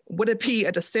is, would it be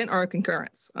a dissent or a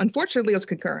concurrence? Unfortunately, it was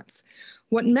concurrence.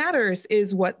 What matters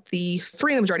is what the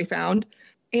freedom majority found.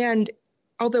 And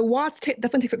although Watts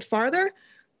definitely takes it farther,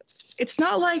 it's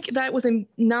not like that was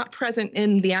not present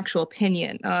in the actual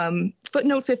opinion.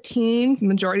 Footnote 15,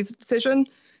 majority's decision,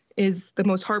 is the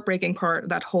most heartbreaking part of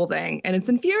that whole thing. And it's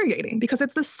infuriating because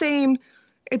it's the same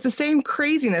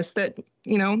craziness that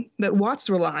Watts is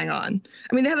relying on.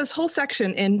 I mean, they have this whole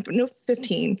section in footnote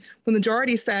 15 when the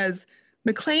majority says,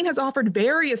 McLean has offered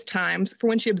various times for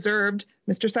when she observed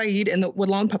Mr. Syed in the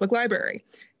Woodlawn Public Library.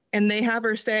 And they have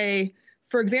her say,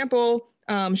 for example,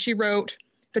 she wrote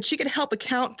that she could help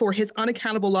account for his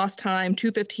unaccountable lost time,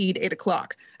 2:15 to 8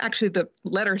 o'clock. Actually, the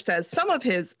letter says some of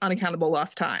his unaccountable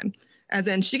lost time, as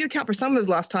in she could account for some of his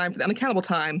lost time for the unaccountable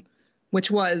time, which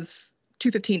was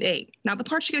 2:15 to 8. Not the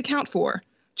part she could account for,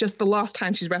 just the lost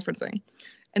time she's referencing.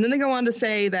 And then they go on to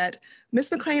say that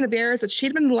Miss McLean avers that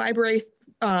she'd been in the library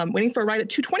waiting for a ride at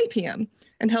 2:20 p.m.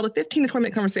 and held a 15 to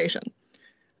 20-minute conversation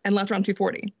and left around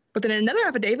 2:40. But then in another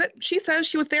affidavit, she says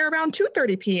she was there around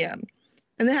 2:30 p.m.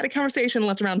 and they had a conversation and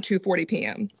left around 2:40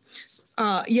 p.m.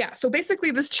 So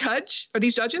basically these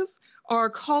judges are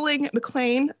calling Agent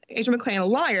McLean, a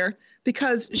liar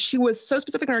because she was so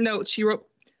specific in her notes. She wrote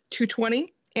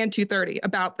 2:20 and 2:30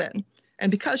 about then. And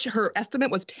because her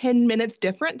estimate was 10 minutes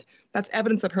different, that's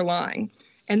evidence of her lying.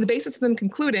 And the basis of them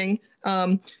concluding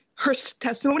her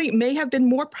testimony may have been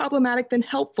more problematic than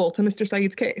helpful to Mr.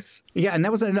 Syed's case. Yeah, and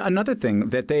that was another thing,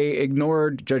 that they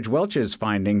ignored Judge Welch's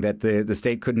finding that the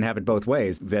state couldn't have it both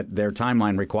ways, that their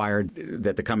timeline required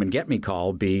that the come and get me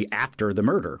call be after the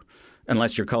murder,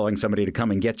 unless you're calling somebody to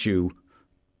come and get you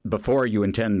before you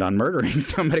intend on murdering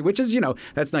somebody, which is,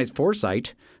 that's nice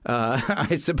foresight,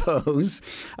 I suppose.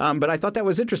 But I thought that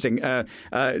was interesting.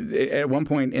 At one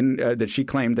point that she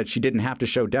claimed that she didn't have to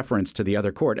show deference to the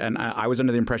other court. And I was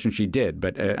under the impression she did,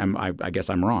 but I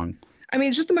guess I'm wrong. I mean,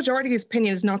 it's just the majority's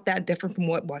opinion is not that different from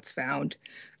what Watts found.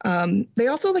 They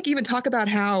also even talk about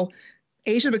how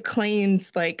Asia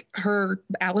McLean's, her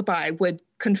alibi would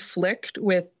conflict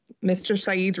with Mr.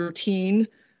 Syed's routine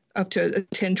to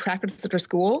attend track at her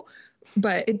school,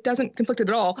 but it doesn't conflict at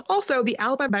all. Also, the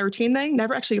alibi by routine thing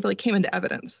never actually really came into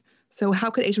evidence. So how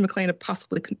could Agent McLean have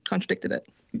possibly contradicted it?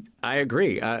 I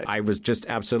agree. I was just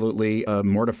absolutely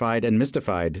mortified and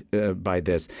mystified by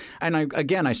this. And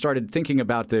I started thinking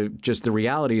about the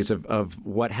realities of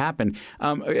what happened.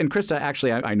 And Krista,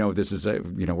 actually, I know this is,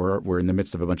 we're in the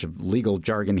midst of a bunch of legal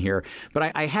jargon here,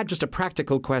 but I had just a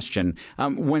practical question.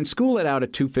 When school let out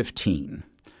at 2:15,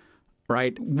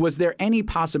 right, was there any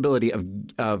possibility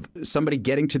of somebody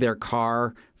getting to their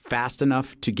car fast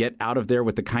enough to get out of there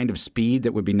with the kind of speed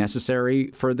that would be necessary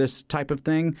for this type of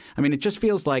thing? I mean, it just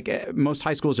feels like most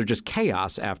high schools are just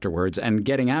chaos afterwards, and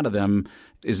getting out of them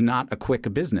is not a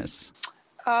quick business.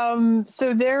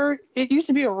 It used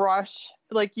to be a rush.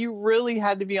 You really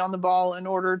had to be on the ball in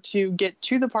order to get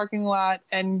to the parking lot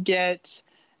and get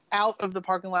out of the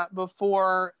parking lot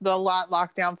before the lot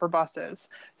locked down for buses.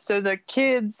 So the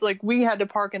kids, we had to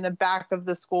park in the back of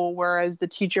the school, whereas the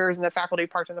teachers and the faculty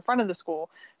parked in the front of the school.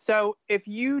 So if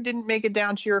you didn't make it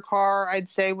down to your car, I'd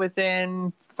say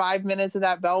within 5 minutes of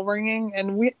that bell ringing,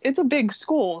 and it's a big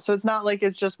school, so it's not like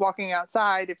it's just walking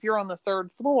outside. If you're on the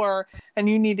third floor and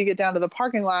you need to get down to the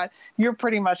parking lot, you're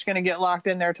pretty much going to get locked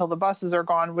in there till the buses are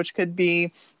gone, which could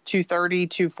be 2:30,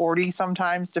 2:40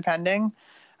 sometimes, depending.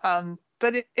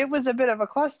 But it was a bit of a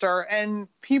cluster, and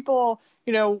people,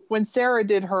 when Sarah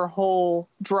did her whole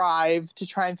drive to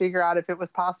try and figure out if it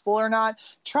was possible or not,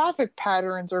 traffic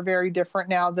patterns are very different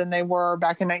now than they were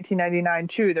back in 1999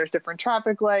 too. There's different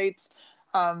traffic lights.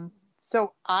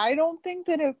 So I don't think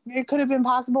that it could have been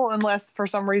possible unless for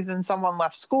some reason someone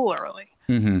left school early.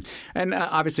 Mm-hmm. And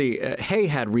obviously, Hay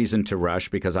had reason to rush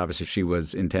because obviously she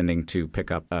was intending to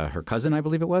pick up her cousin, I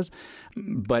believe it was.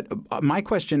 But my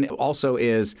question also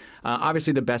is,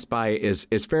 obviously the Best Buy is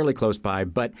fairly close by,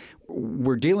 but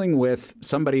we're dealing with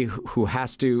somebody who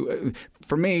has to,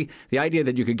 for me, the idea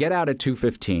that you could get out at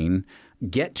 2:15,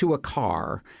 get to a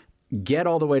car, get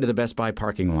all the way to the Best Buy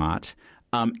parking lot,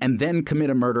 and then commit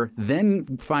a murder,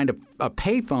 then find a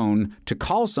payphone to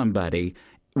call somebody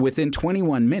within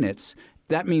 21 minutes.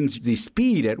 That means the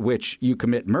speed at which you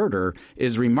commit murder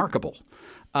is remarkable.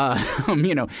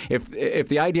 If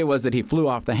the idea was that he flew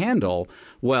off the handle,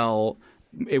 well,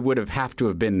 it would have to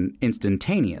have been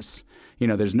instantaneous.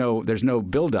 There's no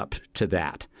buildup to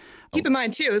that. Keep in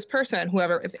mind, too, this person,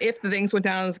 whoever, if the things went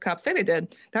down as the cops say they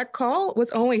did, that call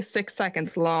was only 6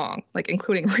 seconds long, like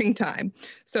including ring time.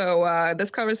 So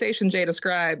this conversation Jay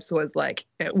describes was like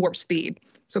at warp speed.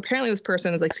 So apparently this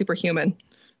person is like superhuman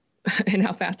in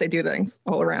how fast they do things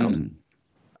all around. Mm.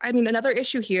 I mean, another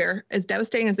issue here, as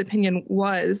devastating as the opinion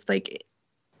was, like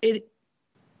it,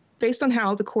 based on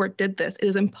how the court did this, it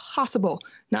is impossible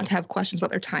not to have questions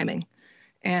about their timing.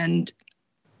 And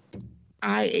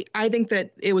I think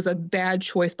that it was a bad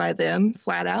choice by them,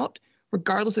 flat out,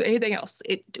 regardless of anything else.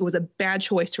 It was a bad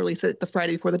choice to release it the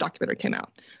Friday before the documentary came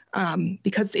out,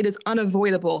 because it is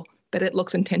unavoidable that it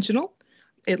looks intentional.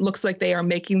 It looks like they are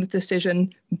making the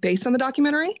decision based on the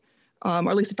documentary, or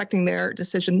at least affecting their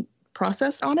decision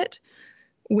process on it,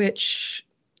 which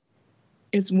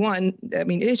is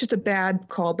it's just a bad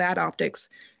call, bad optics.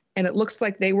 And it looks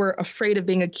like they were afraid of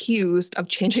being accused of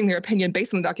changing their opinion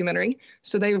based on the documentary.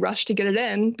 So they rushed to get it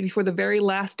in before the very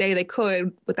last day they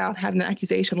could without having the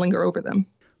accusation linger over them.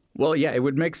 Well, yeah, it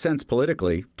would make sense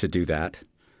politically to do that.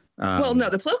 Well, no,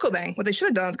 the political thing, what they should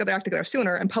have done is got their act together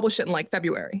sooner and publish it in like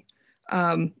February.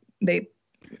 They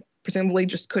presumably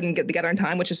just couldn't get together in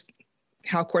time, which is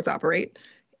how courts operate.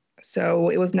 So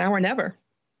it was now or never.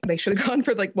 They should have gone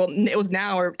for it was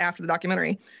now or after the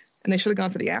documentary, and they should have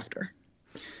gone for the after.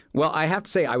 Well, I have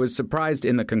to say I was surprised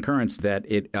in the concurrence that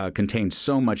it contained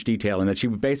so much detail and that she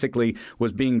basically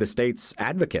was being the state's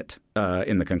advocate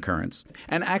in the concurrence.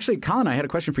 And actually, Colin, I had a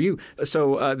question for you.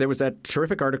 So there was that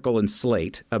terrific article in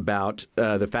Slate about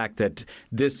the fact that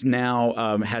this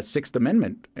now has Sixth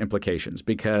Amendment implications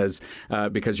because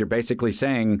you're basically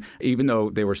saying, even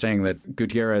though they were saying that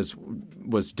Gutierrez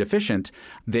was deficient,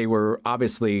 they were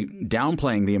obviously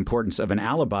downplaying the importance of an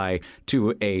alibi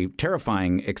to a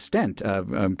terrifying extent.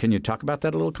 Can you talk about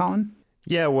that a little, Colin?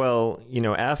 Yeah, well,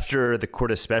 after the Court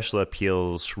of Special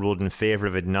Appeals ruled in favor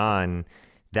of Adnan,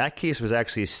 that case was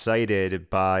actually cited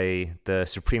by the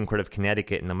Supreme Court of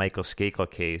Connecticut in the Michael Skakel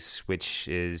case,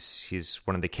 he's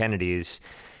one of the Kennedys.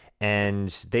 And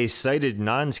they cited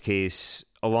Adnan's case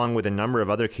along with a number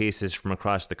of other cases from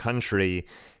across the country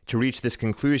to reach this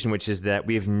conclusion, which is that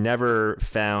we've never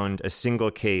found a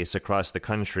single case across the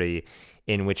country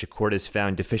in which a court has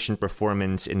found deficient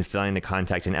performance in failing to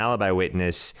contact an alibi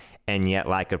witness and yet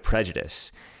lack of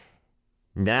prejudice.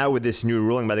 Now, with this new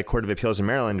ruling by the Court of Appeals in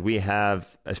Maryland, we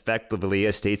have effectively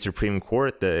a state Supreme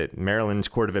Court, the Maryland's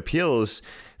Court of Appeals,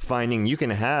 finding you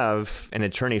can have an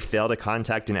attorney fail to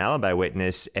contact an alibi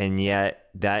witness, and yet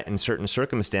that in certain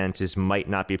circumstances might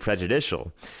not be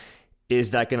prejudicial.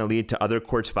 Is that going to lead to other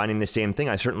courts finding the same thing?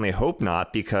 I certainly hope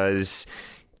not, because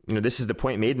this is the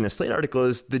point made in the Slate article,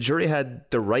 is the jury had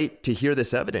the right to hear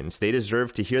this evidence. They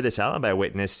deserved to hear this alibi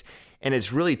witness. And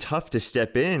it's really tough to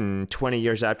step in 20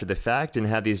 years after the fact and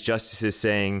have these justices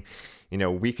saying,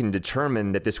 we can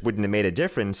determine that this wouldn't have made a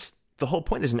difference. The whole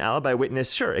point is an alibi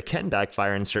witness. Sure, it can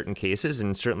backfire in certain cases,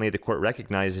 and certainly the court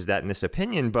recognizes that in this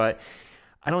opinion, but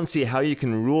I don't see how you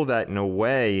can rule that in a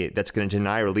way that's going to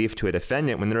deny relief to a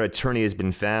defendant when their attorney has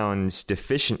been found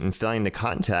deficient in failing to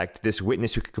contact this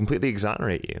witness who could completely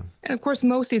exonerate you. And of course,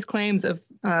 most of these claims of,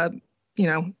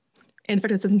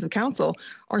 ineffective assistance of counsel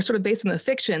are sort of based on the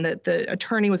fiction that the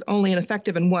attorney was only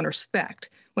ineffective in one respect.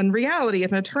 When in reality,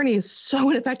 if an attorney is so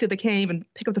ineffective they can't even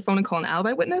pick up the phone and call an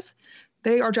alibi witness,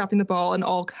 they are dropping the ball in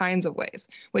all kinds of ways,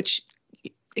 which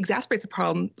exacerbates the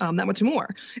problem that much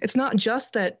more. It's not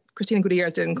just that Christina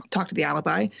Gutierrez didn't talk to the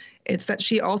alibi. It's that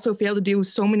she also failed to do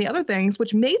so many other things,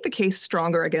 which made the case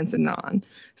stronger against Adnan.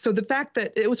 So the fact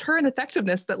that it was her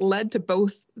ineffectiveness that led to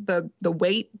both the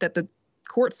weight that the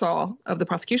court saw of the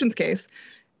prosecution's case,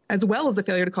 as well as the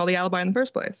failure to call the alibi in the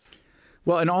first place.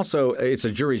 Well, and also it's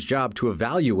a jury's job to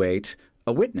evaluate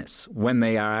a witness when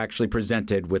they are actually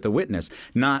presented with a witness.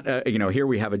 Not, here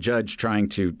we have a judge trying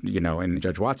to, in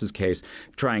Judge Watts's case,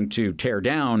 trying to tear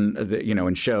down,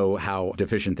 and show how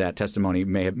deficient that testimony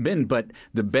may have been. But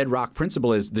the bedrock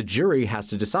principle is the jury has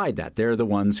to decide that. They're the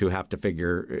ones who have to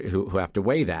who have to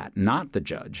weigh that, not the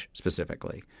judge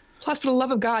specifically. Plus, for the love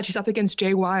of God, she's up against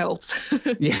Jay Wiles.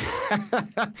 Yeah.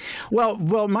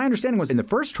 Well, my understanding was in the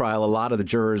first trial, a lot of the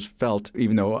jurors felt,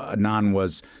 even though Adnan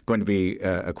was going to be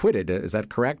acquitted, is that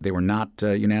correct? They were not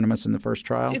unanimous in the first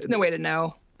trial? It's no way to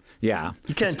know. Yeah.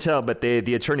 You can't tell, but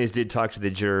the attorneys did talk to the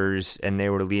jurors, and they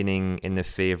were leaning in the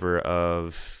favor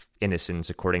of innocence,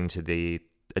 according to the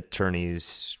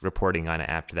attorneys reporting on it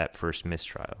after that first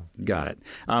mistrial. Got it.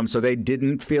 So they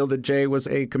didn't feel that Jay was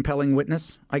a compelling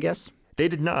witness, I guess? They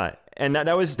did not. And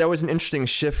that was an interesting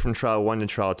shift from trial 1 to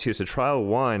trial 2. So trial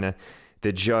 1,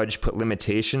 the judge put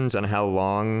limitations on how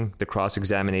long the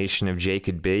cross-examination of Jay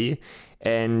could be.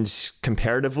 And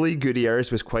comparatively, Gutierrez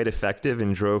was quite effective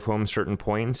and drove home certain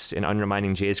points in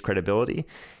undermining Jay's credibility.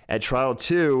 At trial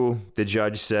 2, the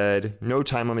judge said, no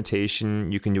time limitation,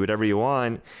 you can do whatever you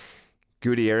want.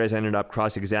 Gutierrez ended up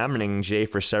cross-examining Jay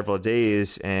for several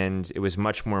days, and it was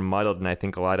much more muddled, and I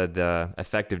think a lot of the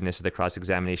effectiveness of the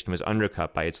cross-examination was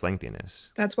undercut by its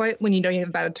lengthiness. That's why when you know you have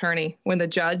a bad attorney, when the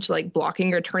judge blocking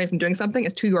your attorney from doing something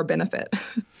is to your benefit.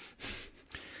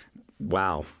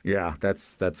 Wow. Yeah,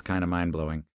 that's kind of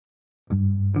mind-blowing.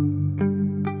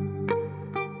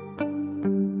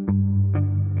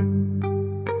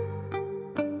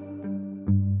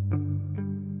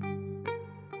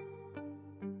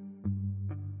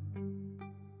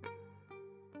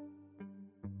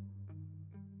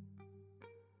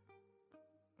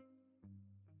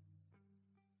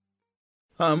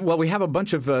 Well, we have a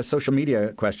bunch of social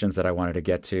media questions that I wanted to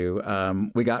get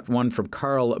to. We got one from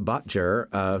Carl Botger,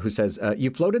 who says, you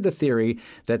floated the theory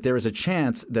that there is a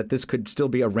chance that this could still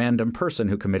be a random person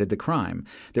who committed the crime.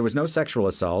 There was no sexual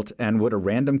assault, and would a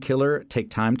random killer take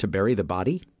time to bury the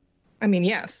body? I mean,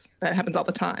 yes, that happens all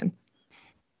the time.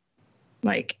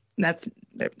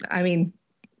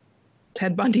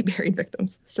 Ted Bundy buried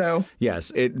victims. So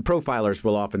yes, profilers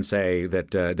will often say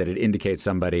that it indicates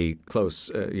somebody close,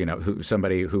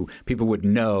 somebody who people would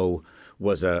know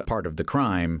was a part of the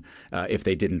crime if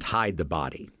they didn't hide the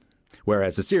body.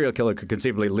 Whereas a serial killer could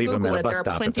conceivably leave him at a bus stop.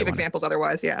 There are plenty of examples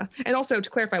otherwise, yeah. And also, to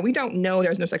clarify, we don't know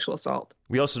there's no sexual assault.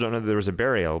 We also don't know that there was a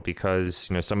burial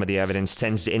because, some of the evidence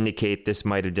tends to indicate this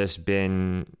might have just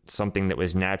been something that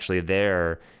was naturally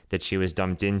there that she was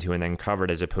dumped into and then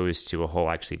covered as opposed to a hole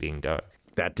actually being dug.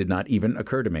 That did not even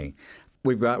occur to me.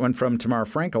 We've got one from Tamara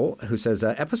Frankel, who says,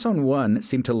 Episode 1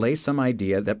 seemed to lay some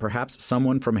idea that perhaps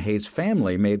someone from Hayes'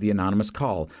 family made the anonymous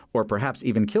call, or perhaps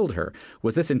even killed her.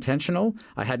 Was this intentional?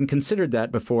 I hadn't considered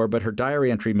that before, but her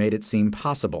diary entry made it seem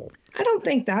possible. I don't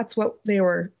think that's what they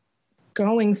were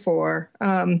going for.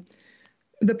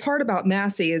 The part about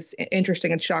Massey is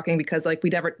interesting and shocking because,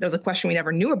 there was a question we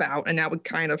never knew about, and now we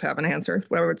kind of have an answer,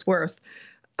 whatever it's worth.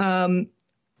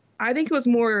 I think it was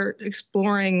more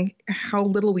exploring how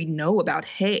little we know about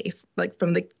Hay,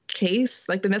 from the case,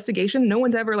 the investigation. No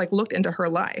one's ever looked into her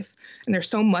life, and there's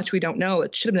so much we don't know.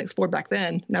 It should have been explored back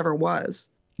then, never was.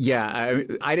 Yeah,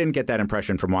 I didn't get that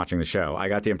impression from watching the show. I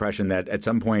got the impression that at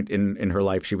some point in her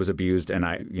life she was abused, and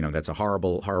that's a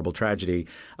horrible, horrible tragedy.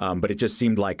 But it just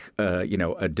seemed like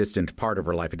a distant part of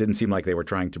her life. It didn't seem like they were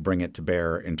trying to bring it to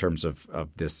bear in terms of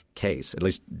this case. At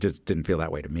least, just didn't feel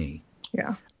that way to me.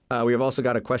 Yeah. We have also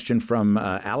got a question from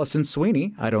Allison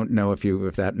Sweeney. I don't know if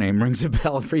that name rings a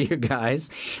bell for you guys.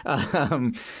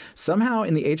 Somehow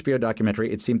in the HBO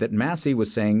documentary, it seemed that Massey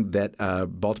was saying that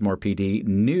Baltimore PD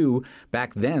knew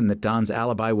back then that Don's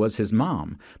alibi was his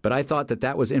mom. But I thought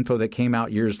that was info that came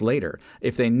out years later.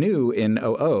 If they knew in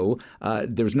 00,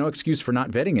 there was no excuse for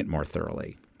not vetting it more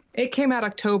thoroughly. It came out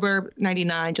October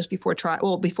 99, just before trial.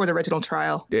 Well, before the original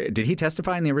trial. Did he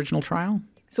testify in the original trial?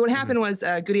 So what happened was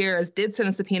Gutierrez did send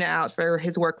a subpoena out for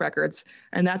his work records,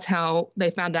 and that's how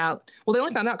they found out. Well, they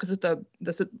only found out because the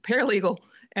paralegal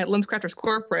at LensCrafters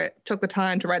Corporate took the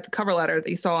time to write the cover letter that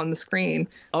you saw on the screen.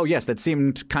 Oh, yes, that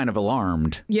seemed kind of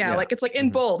alarmed. Yeah. It's in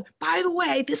bold. By the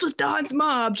way, this was Don's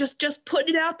mom. Just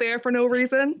putting it out there for no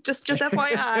reason. Just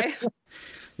FYI.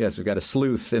 Yes, we've got a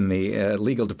sleuth in the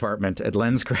legal department at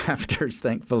LensCrafters,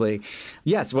 thankfully.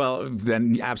 Yes, well,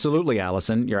 then absolutely,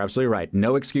 Allison, you're absolutely right.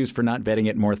 No excuse for not vetting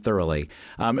it more thoroughly.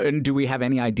 And do we have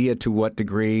any idea to what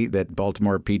degree that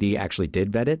Baltimore PD actually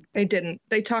did vet it? They didn't.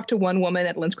 They talked to one woman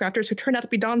at LensCrafters who turned out to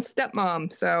be Don's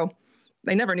stepmom. So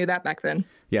They never knew that back then.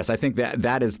 Yes, I think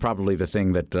that is probably the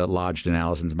thing that lodged in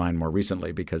Allison's mind more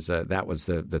recently, because that was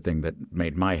the thing that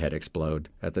made my head explode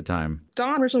at the time.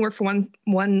 Don originally worked for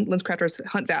one LensCrafter's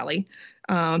Hunt Valley,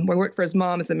 where he worked for his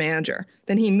mom as the manager.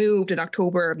 Then he moved in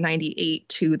October of 98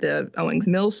 to the Owings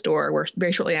Mills store, where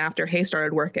very shortly after Hay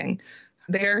started working.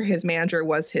 There, his manager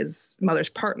was his mother's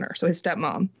partner, so his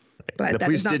stepmom. But the that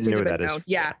police does not did seem know to that.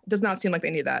 it does not seem like they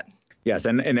knew that. Yes,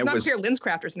 and it's it not was clear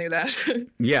LensCrafters knew that.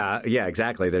 Yeah,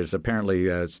 exactly. There's apparently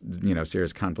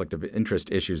serious conflict of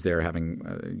interest issues there, having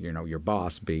your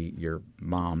boss be your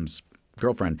mom's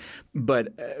girlfriend.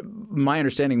 But my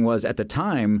understanding was at the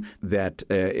time that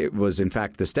it was in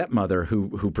fact the stepmother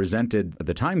who presented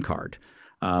the time card.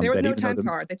 There was no time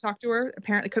card. They talked to her.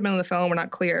 Apparently, could have been on the phone. We're not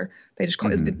clear. They just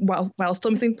called while still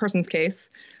missing persons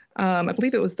case. I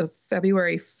believe it was the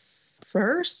February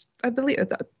 1st. I believe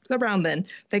around then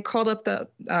they called up the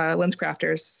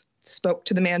LensCrafters, spoke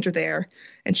to the manager there,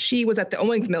 and she was at the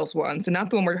Owings Mills one, so not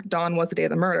the one where Don was the day of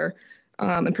the murder.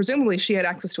 And presumably she had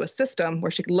access to a system where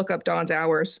she could look up Don's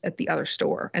hours at the other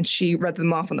store, and she read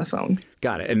them off on the phone.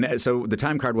 Got it. And so the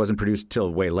time card wasn't produced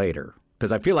till way later,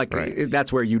 because I feel like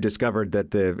that's where you discovered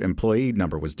that the employee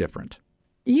number was different.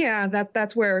 Yeah,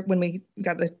 that's where when we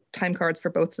got the time cards for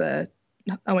both the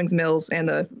Owings Mills and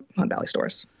the Hunt Valley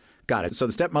stores. Got it. So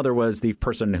the stepmother was the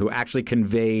person who actually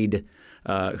conveyed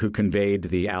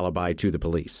the alibi to the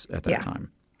police at that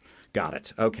time. Got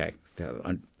it. Okay.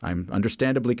 I'm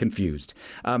understandably confused.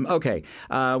 Okay.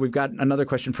 We've got another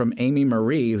question from Amy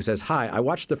Marie, who says, "Hi, I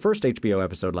watched the first HBO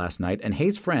episode last night, and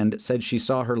Hayes' friend said she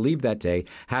saw her leave that day,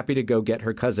 happy to go get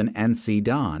her cousin and see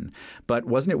Don. But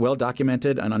wasn't it well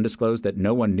documented and undisclosed that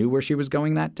no one knew where she was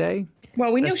going that day?"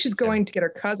 Well, we knew she was going to get her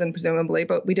cousin, presumably,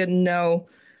 but we didn't know.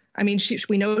 I mean,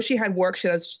 we know she had work. She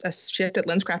has a shift at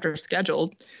LensCrafter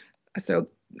scheduled. So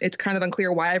it's kind of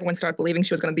unclear why everyone started believing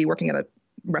she was going to be working at a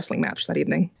wrestling match that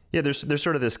evening. Yeah, there's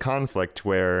sort of this conflict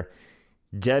where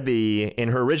Debbie, in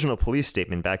her original police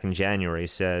statement back in January,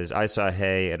 says, "I saw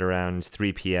Hay at around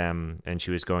 3 p.m. and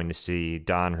she was going to see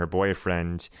Don, her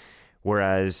boyfriend."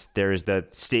 Whereas there's the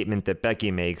statement that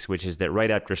Becky makes, which is that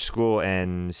right after school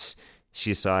ends,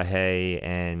 she saw Hay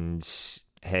and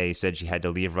Hay said she had to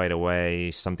leave right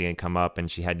away. Something had come up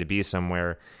and she had to be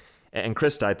somewhere. And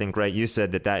Krista, I think, right, you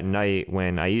said that night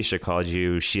when Aisha called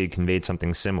you, she had conveyed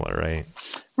something similar, right?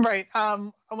 Right.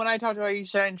 When I talked to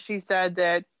Aisha and she said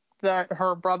that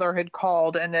her brother had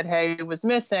called and that Hay was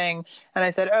missing. And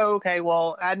I said, oh, okay,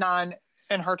 well, Adnan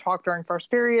and her talked during first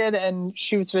period and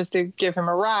she was supposed to give him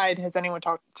a ride. Has anyone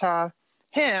talked to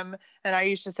him? And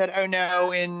Aisha said, oh,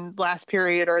 no, in last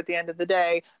period or at the end of the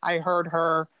day, I heard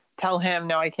her tell him,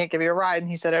 no, I can't give you a ride.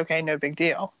 And he said, okay, no big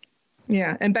deal.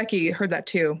 Yeah. And Becky heard that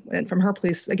too. And from her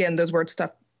police, again, those word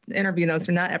stuff, interview notes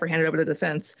are not ever handed over to the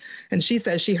defense. And she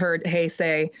says she heard Hay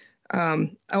say, oh,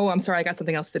 I'm sorry, I got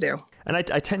something else to do. And I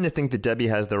tend to think that Debbie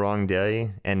has the wrong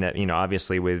day, and that,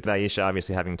 obviously with Aisha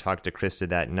obviously having talked to Krista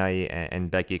that night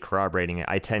and Becky corroborating it,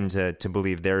 I tend to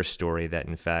believe their story that,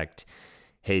 in fact,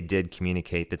 Hay did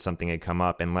communicate that something had come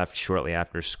up and left shortly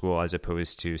after school as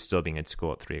opposed to still being at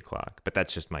school at 3 o'clock. But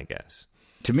that's just my guess.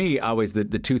 To me, always the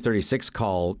 2:36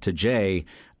 call to Jay,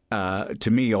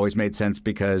 to me, always made sense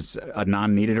because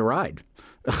Adnan needed a ride.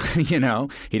 He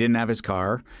didn't have his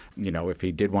car. If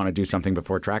he did want to do something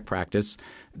before track practice,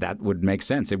 that would make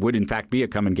sense. It would, in fact, be a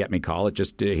come and get me call. It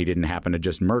just he didn't happen to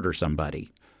just murder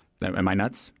somebody. Am I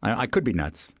nuts? I could be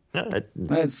nuts. No,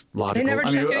 that's logical. They never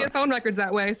check any phone records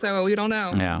that way, so we don't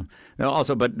know. Yeah.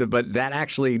 Also, but that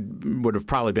actually would have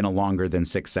probably been a longer than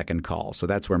 6-second call. So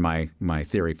that's where my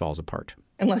theory falls apart.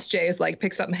 Unless Jay is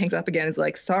picks up and hangs up again. Is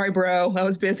like, sorry, bro, I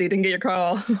was busy, didn't get your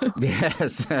call.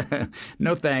 Yes.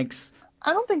 No thanks.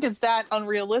 I don't think it's that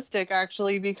unrealistic,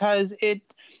 actually, because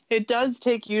it does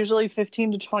take usually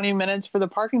 15 to 20 minutes for the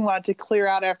parking lot to clear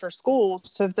out after school.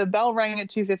 So if the bell rang at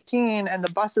 2:15 and the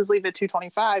buses leave at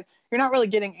 2:25, you're not really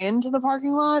getting into the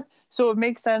parking lot. So it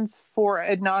makes sense for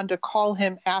Adnan to call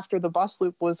him after the bus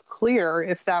loop was clear,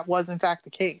 if that was in fact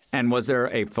the case. And was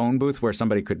there a phone booth where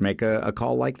somebody could make a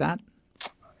call like that?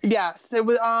 Yes, it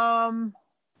was.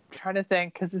 Trying to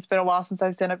think, because it's been a while since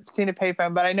I've seen a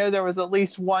payphone, but I know there was at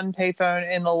least one payphone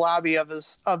in the lobby of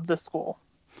the school.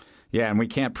 Yeah, and we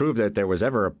can't prove that there was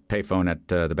ever a payphone at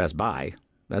the Best Buy.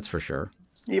 That's for sure.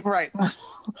 Yeah, right.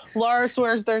 Laura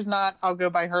swears there's not. I'll go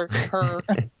by her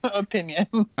opinion.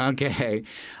 Okay.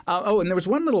 And there was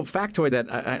one little factoid that,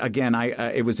 again,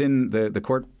 it was in the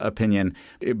court opinion,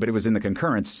 but it was in the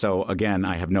concurrence. So, again,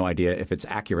 I have no idea if it's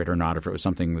accurate or not, if it was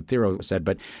something that Theo said.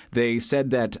 But they said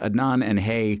that Adnan and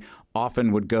Hay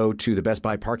often would go to the Best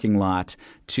Buy parking lot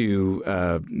to,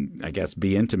 I guess,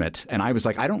 be intimate. And I was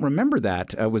like, I don't remember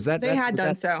that. Was that? They had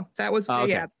done so. That was, okay.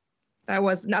 Yeah. That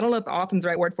was, I don't know if often's the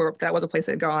right word for it, but that was a place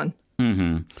they'd gone.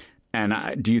 Mm-hmm.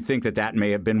 And do you think that may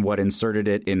have been what inserted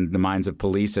it in the minds of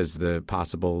police as the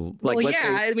possible?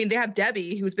 I mean, they have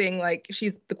Debbie, who's being like,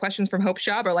 the questions from Hope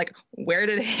Shab are like, where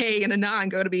did Hay and Adnan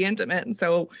go to be intimate? And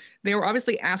so they were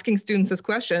obviously asking students this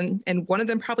question, and one of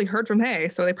them probably heard from Hay,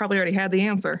 so they probably already had the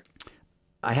answer.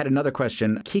 I had another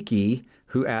question. Kiki,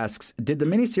 who asks, did the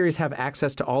miniseries have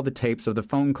access to all the tapes of the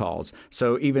phone calls?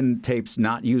 So even tapes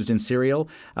not used in Serial?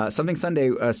 Something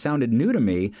Sunday sounded new to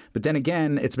me, but then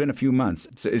again, it's been a few months.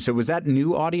 So was that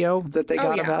new audio that they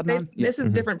got about Adnan? This is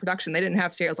different production. They didn't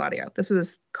have Serial's audio. This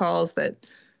was calls that,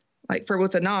 like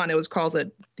with Adnan, it was calls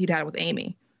that he'd had with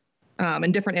Amy.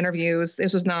 In different interviews.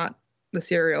 This was not the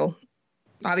Serial.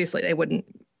 Obviously,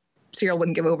 Serial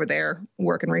wouldn't give over their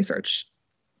work and research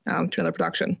to another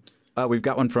production. We've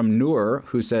got one from Noor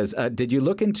who says, did you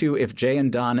look into if Jay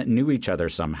and Don knew each other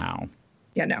somehow?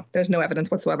 Yeah, no. There's no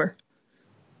evidence whatsoever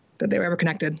that they were ever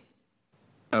connected.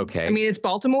 Okay. I mean, it's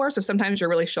Baltimore, so sometimes you're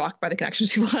really shocked by the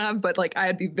connections people have, but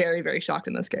I'd be very, very shocked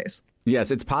in this case. Yes,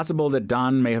 it's possible that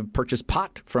Don may have purchased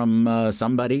pot from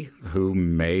somebody who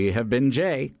may have been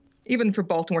Jay. Even for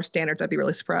Baltimore standards, I'd be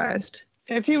really surprised.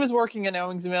 If he was working in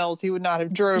Owings Mills, he would not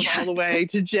have drove all the way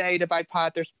to Jay to buy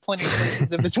pot. There's plenty of places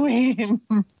in between.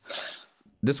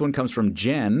 This one comes from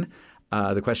Jen.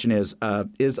 The question is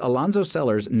Alonzo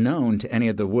Sellers known to any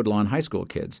of the Woodlawn High School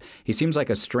kids? He seems like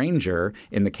a stranger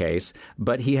in the case,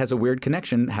 but he has a weird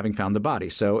connection having found the body.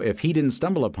 So if he didn't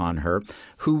stumble upon her,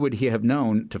 who would he have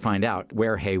known to find out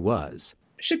where Hay was?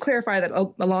 Should clarify that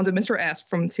Alonzo, Mr. S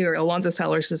from Serial, Alonzo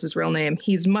Sellers is his real name.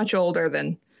 He's much older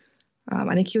than,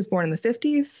 I think he was born in the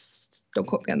 50s. Don't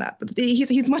quote me on that. But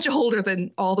he's much older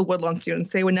than all the Woodlawn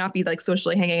students. They would not be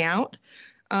socially hanging out.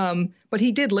 But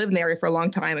he did live in the area for a long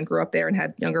time and grew up there and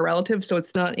had younger relatives. So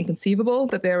it's not inconceivable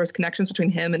that there was connections between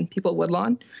him and people at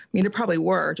Woodlawn. I mean, there probably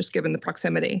were, just given the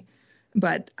proximity.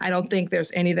 But I don't think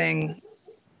there's anything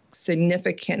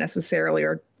significant necessarily,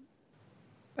 or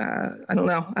I don't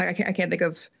know. I can't think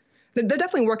of. There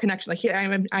definitely were connections.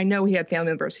 I know he had family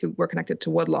members who were connected to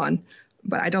Woodlawn,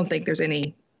 but I don't think there's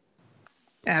any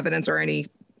evidence or any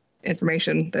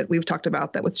information that we've talked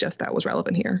about that was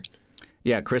relevant here.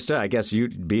 Yeah, Krista, I guess you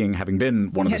having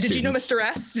been one of the students. Did you know Mr.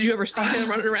 S? Did you ever see him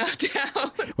running around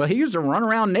town? Well, he used to run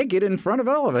around naked in front of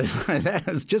all of us. That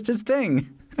was just his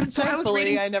thing. So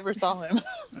I never saw him.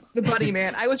 The buddy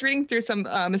man. I was reading through some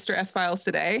Mr. S files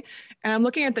today, and I'm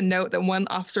looking at the note that one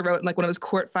officer wrote in one of his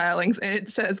court filings, and it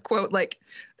says, quote,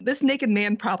 this naked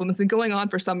man problem has been going on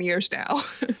for some years now.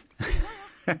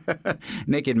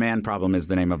 Naked Man Problem is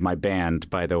the name of my band,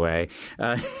 by the way.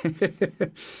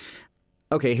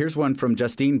 Okay, here's one from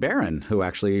Justine Barron, who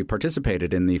actually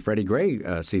participated in the Freddie Gray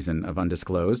season of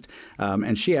Undisclosed.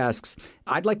 And she asks,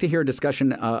 I'd like to hear a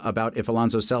discussion about if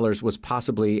Alonzo Sellers was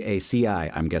possibly a CI,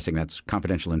 I'm guessing that's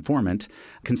confidential informant,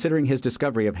 considering his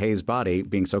discovery of Hay's body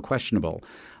being so questionable.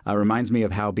 Reminds me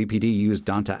of how BPD used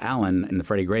Donta Allen in the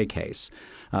Freddie Gray case.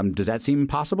 Does that seem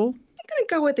possible? I'm going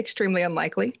to go with extremely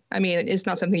unlikely. I mean, it's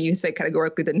not something you say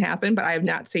categorically didn't happen, but I have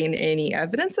not seen any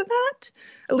evidence of that,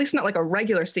 at least not a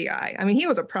regular CI. I mean, he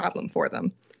was a problem for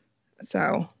them. So,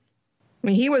 I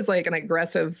mean, he was an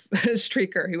aggressive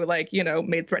streaker who would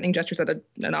made threatening gestures at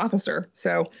an officer.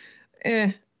 So,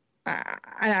 I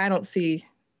don't see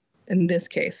in this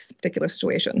case, particular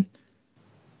situation.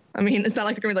 I mean, it's not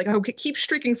like they're going to be oh, keep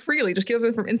streaking freely. Just give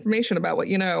them information about what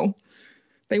you know.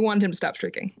 They wanted him to stop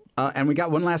streaking. And we got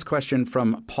one last question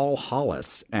from Paul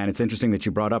Hollis. And it's interesting that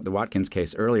you brought up the Watkins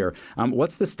case earlier.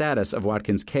 What's the status of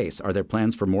Watkins' case? Are there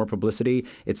plans for more publicity?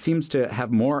 It seems to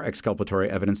have more exculpatory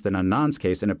evidence than Adnan's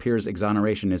case and appears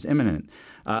exoneration is imminent.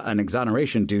 An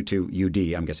exoneration due to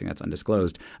UD, I'm guessing that's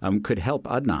undisclosed, could help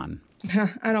Adnan.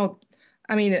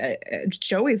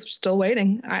 Joey's still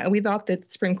waiting. We thought that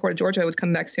the Supreme Court of Georgia would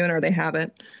come back sooner. They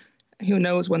haven't. Who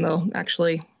knows when they'll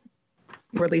actually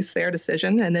release their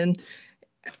decision. And then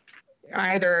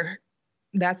either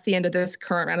that's the end of this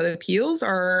current round of appeals,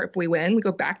 or if we win, we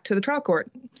go back to the trial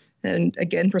court and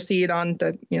again proceed on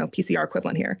the PCR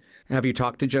equivalent here. Have you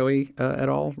talked to Joey at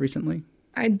all recently?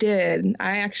 I did.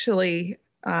 I actually,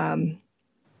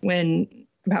 when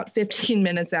about 15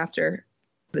 minutes after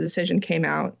the decision came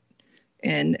out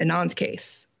in Adnan's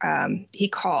case, he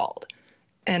called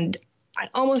And I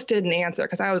almost didn't answer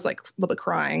because I was like a little bit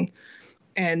crying.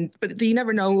 But you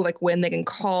never know like when they can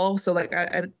call. So like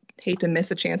I hate to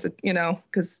miss a chance,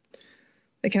 because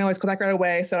they can always call back right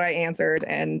away. So I answered,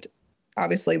 and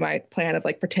obviously my plan of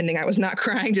like pretending I was not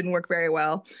crying didn't work very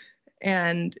well.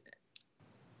 And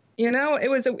it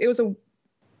was a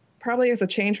probably as a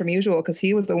change from usual, because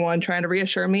he was the one trying to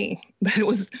reassure me that it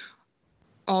was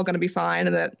all going to be fine,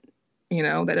 and that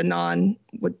that Adnan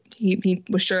he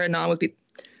was sure Adnan would be.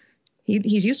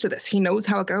 He's used to this. He knows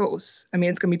how it goes. I mean,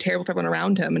 it's going to be terrible for everyone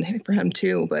around him and for him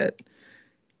too. But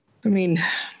I mean,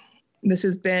 this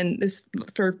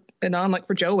for Adnan, like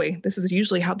for Joey, this is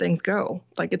usually how things go.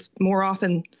 Like, it's more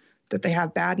often that they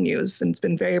have bad news, and it's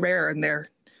been very rare in their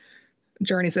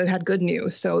journeys that had good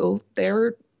news. So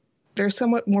they're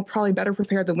somewhat more probably better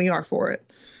prepared than we are for it.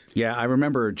 Yeah, I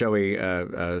remember Joey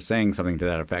saying something to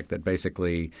that effect, that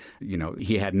basically,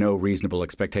 he had no reasonable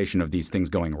expectation of these things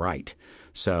going right.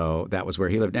 So that was where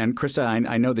he lived. And Krista,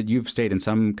 I know that you've stayed in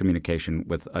some communication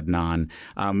with Adnan.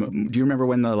 Do you remember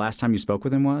when the last time you spoke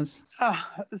with him was?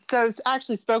 So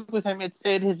actually spoke with him.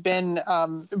 It has been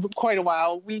quite a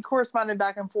while. We corresponded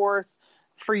back and forth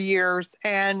for years.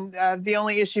 And the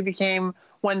only issue became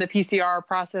when the PCR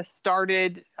process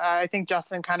started. I think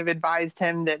Justin kind of advised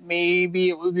him that maybe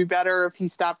it would be better if he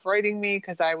stopped writing me,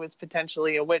 because I was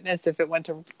potentially a witness if it went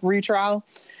to retrial.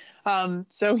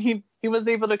 So he was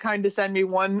able to kind of send me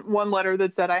one letter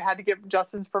that said I had to get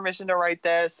Justin's permission to write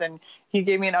this. And he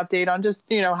gave me an update on just,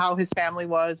 how his family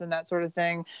was and that sort of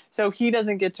thing. So he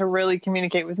doesn't get to really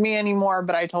communicate with me anymore,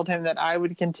 but I told him that I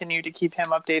would continue to keep him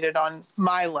updated on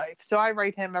my life. So I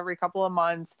write him every couple of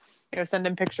months, send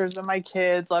him pictures of my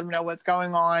kids, let him know what's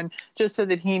going on, just so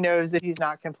that he knows that he's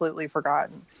not completely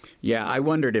forgotten. Yeah, I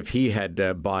wondered if he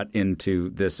had bought into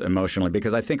this emotionally,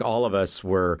 because I think all of us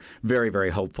were very, very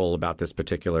hopeful about this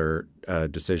particular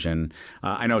decision.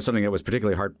 I know something that was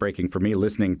particularly heartbreaking for me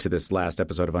listening to this last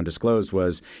episode of Undisclosed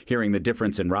was hearing the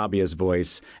difference in Rabia's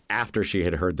voice after she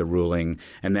had heard the ruling.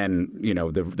 And then,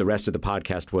 the rest of the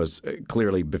podcast was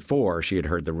clearly before she had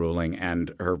heard the ruling.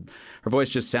 And her voice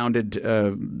just sounded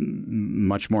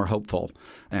much more hopeful.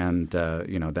 And,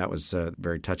 that was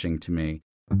very touching to me.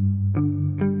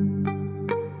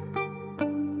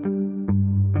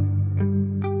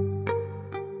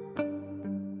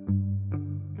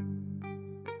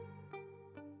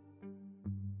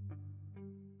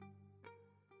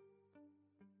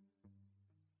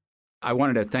 I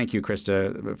wanted to thank you,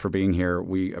 Krista, for being here.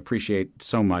 We appreciate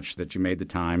so much that you made the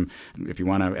time. If you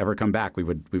want to ever come back, we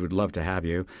would love to have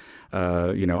you.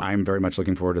 I'm very much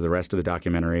looking forward to the rest of the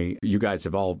documentary. You guys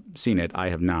have all seen it. I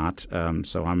have not.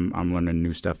 So I'm learning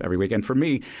new stuff every week. And for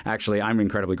me, actually, I'm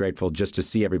incredibly grateful just to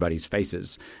see everybody's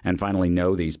faces and finally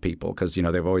know these people, because,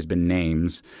 they've always been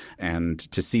names. And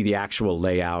to see the actual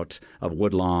layout of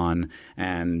Woodlawn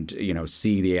and,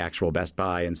 see the actual Best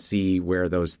Buy and see where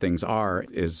those things are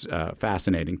is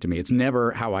fascinating to me. It's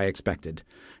never how I expected.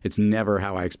 It's never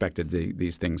how I expected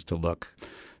these things to look.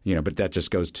 But that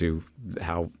just goes to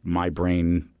how my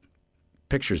brain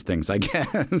pictures things, I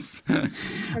guess.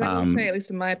 And I will say, at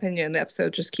least in my opinion, the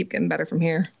episodes just keep getting better from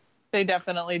here. They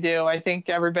definitely do. I think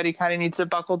everybody kind of needs to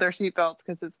buckle their seatbelts,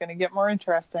 because it's going to get more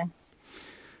interesting.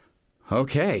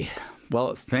 Okay.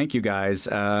 Well, thank you, guys.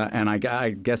 And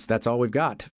I guess that's all we've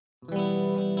got.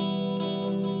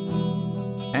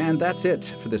 And that's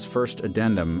it for this first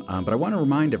addendum. But I want to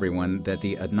remind everyone that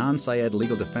the Adnan Syed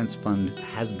Legal Defense Fund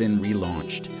has been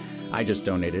relaunched. I just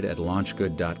donated at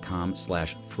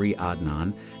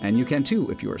launchgood.com/freeadnan. And you can too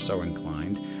if you are so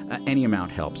inclined. Any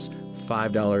amount helps.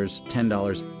 $5,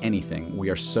 $10, anything. We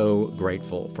are so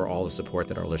grateful for all the support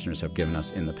that our listeners have given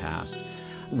us in the past.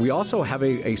 We also have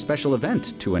a special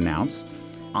event to announce.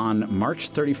 On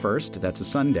March 31st, that's a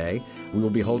Sunday, we will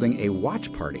be holding a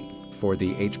watch party for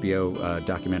the HBO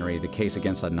documentary, The Case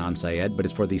Against Adnan Syed, but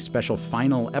it's for the special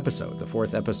final episode, the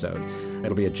 4th episode.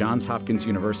 It'll be at Johns Hopkins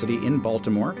University in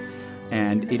Baltimore,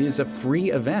 and it is a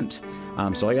free event.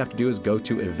 So all you have to do is go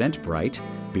to Eventbrite,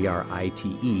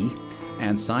 BRITE,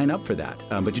 and sign up for that.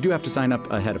 But you do have to sign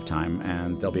up ahead of time,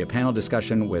 and there'll be a panel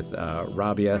discussion with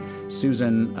Rabia,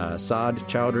 Susan, Saad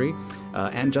Chowdhury,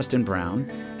 and Justin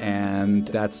Brown. And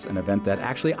that's an event that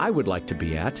actually I would like to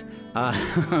be at.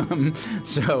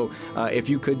 So if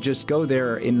you could just go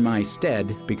there in my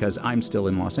stead, because I'm still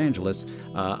in Los Angeles,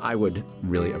 I would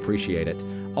really appreciate it.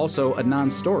 Also,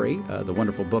 Adnan's story, the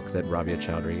wonderful book that Rabia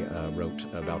Chowdhury wrote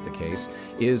about the case,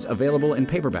 is available in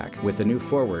paperback with a new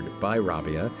foreword by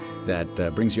Rabia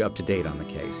that brings you up to date on the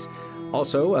case.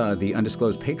 Also, the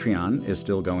Undisclosed Patreon is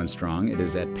still going strong. It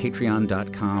is at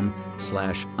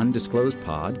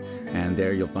patreon.com/undisclosedpod, and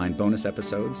there you'll find bonus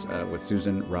episodes with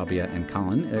Susan, Rabia, and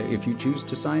Colin if you choose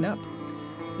to sign up.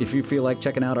 If you feel like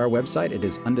checking out our website, it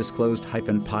is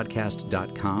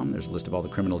undisclosed-podcast.com. There's a list of all the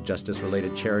criminal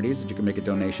justice-related charities that you can make a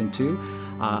donation to.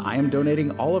 I am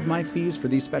donating all of my fees for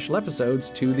these special episodes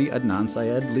to the Adnan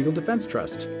Syed Legal Defense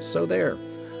Trust. So there.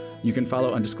 You can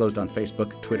follow Undisclosed on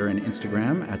Facebook, Twitter, and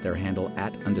Instagram at their handle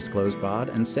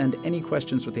 @undisclosedpod, and send any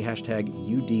questions with the hashtag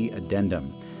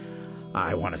UDAddendum.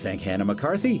 I want to thank Hannah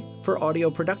McCarthy for audio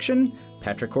production,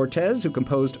 Patrick Cortez, who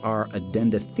composed our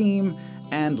Addenda theme,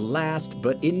 and last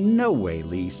but in no way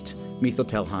least, Mithil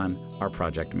Telhan, our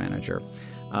project manager.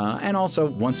 And also,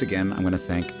 once again, I'm going to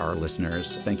thank our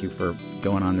listeners. Thank you for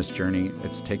going on this journey.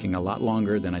 It's taking a lot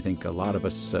longer than I think a lot of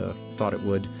us thought it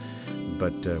would,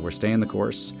 but we're staying the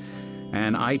course.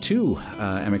 And I, too,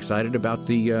 am excited about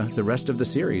the rest of the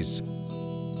series.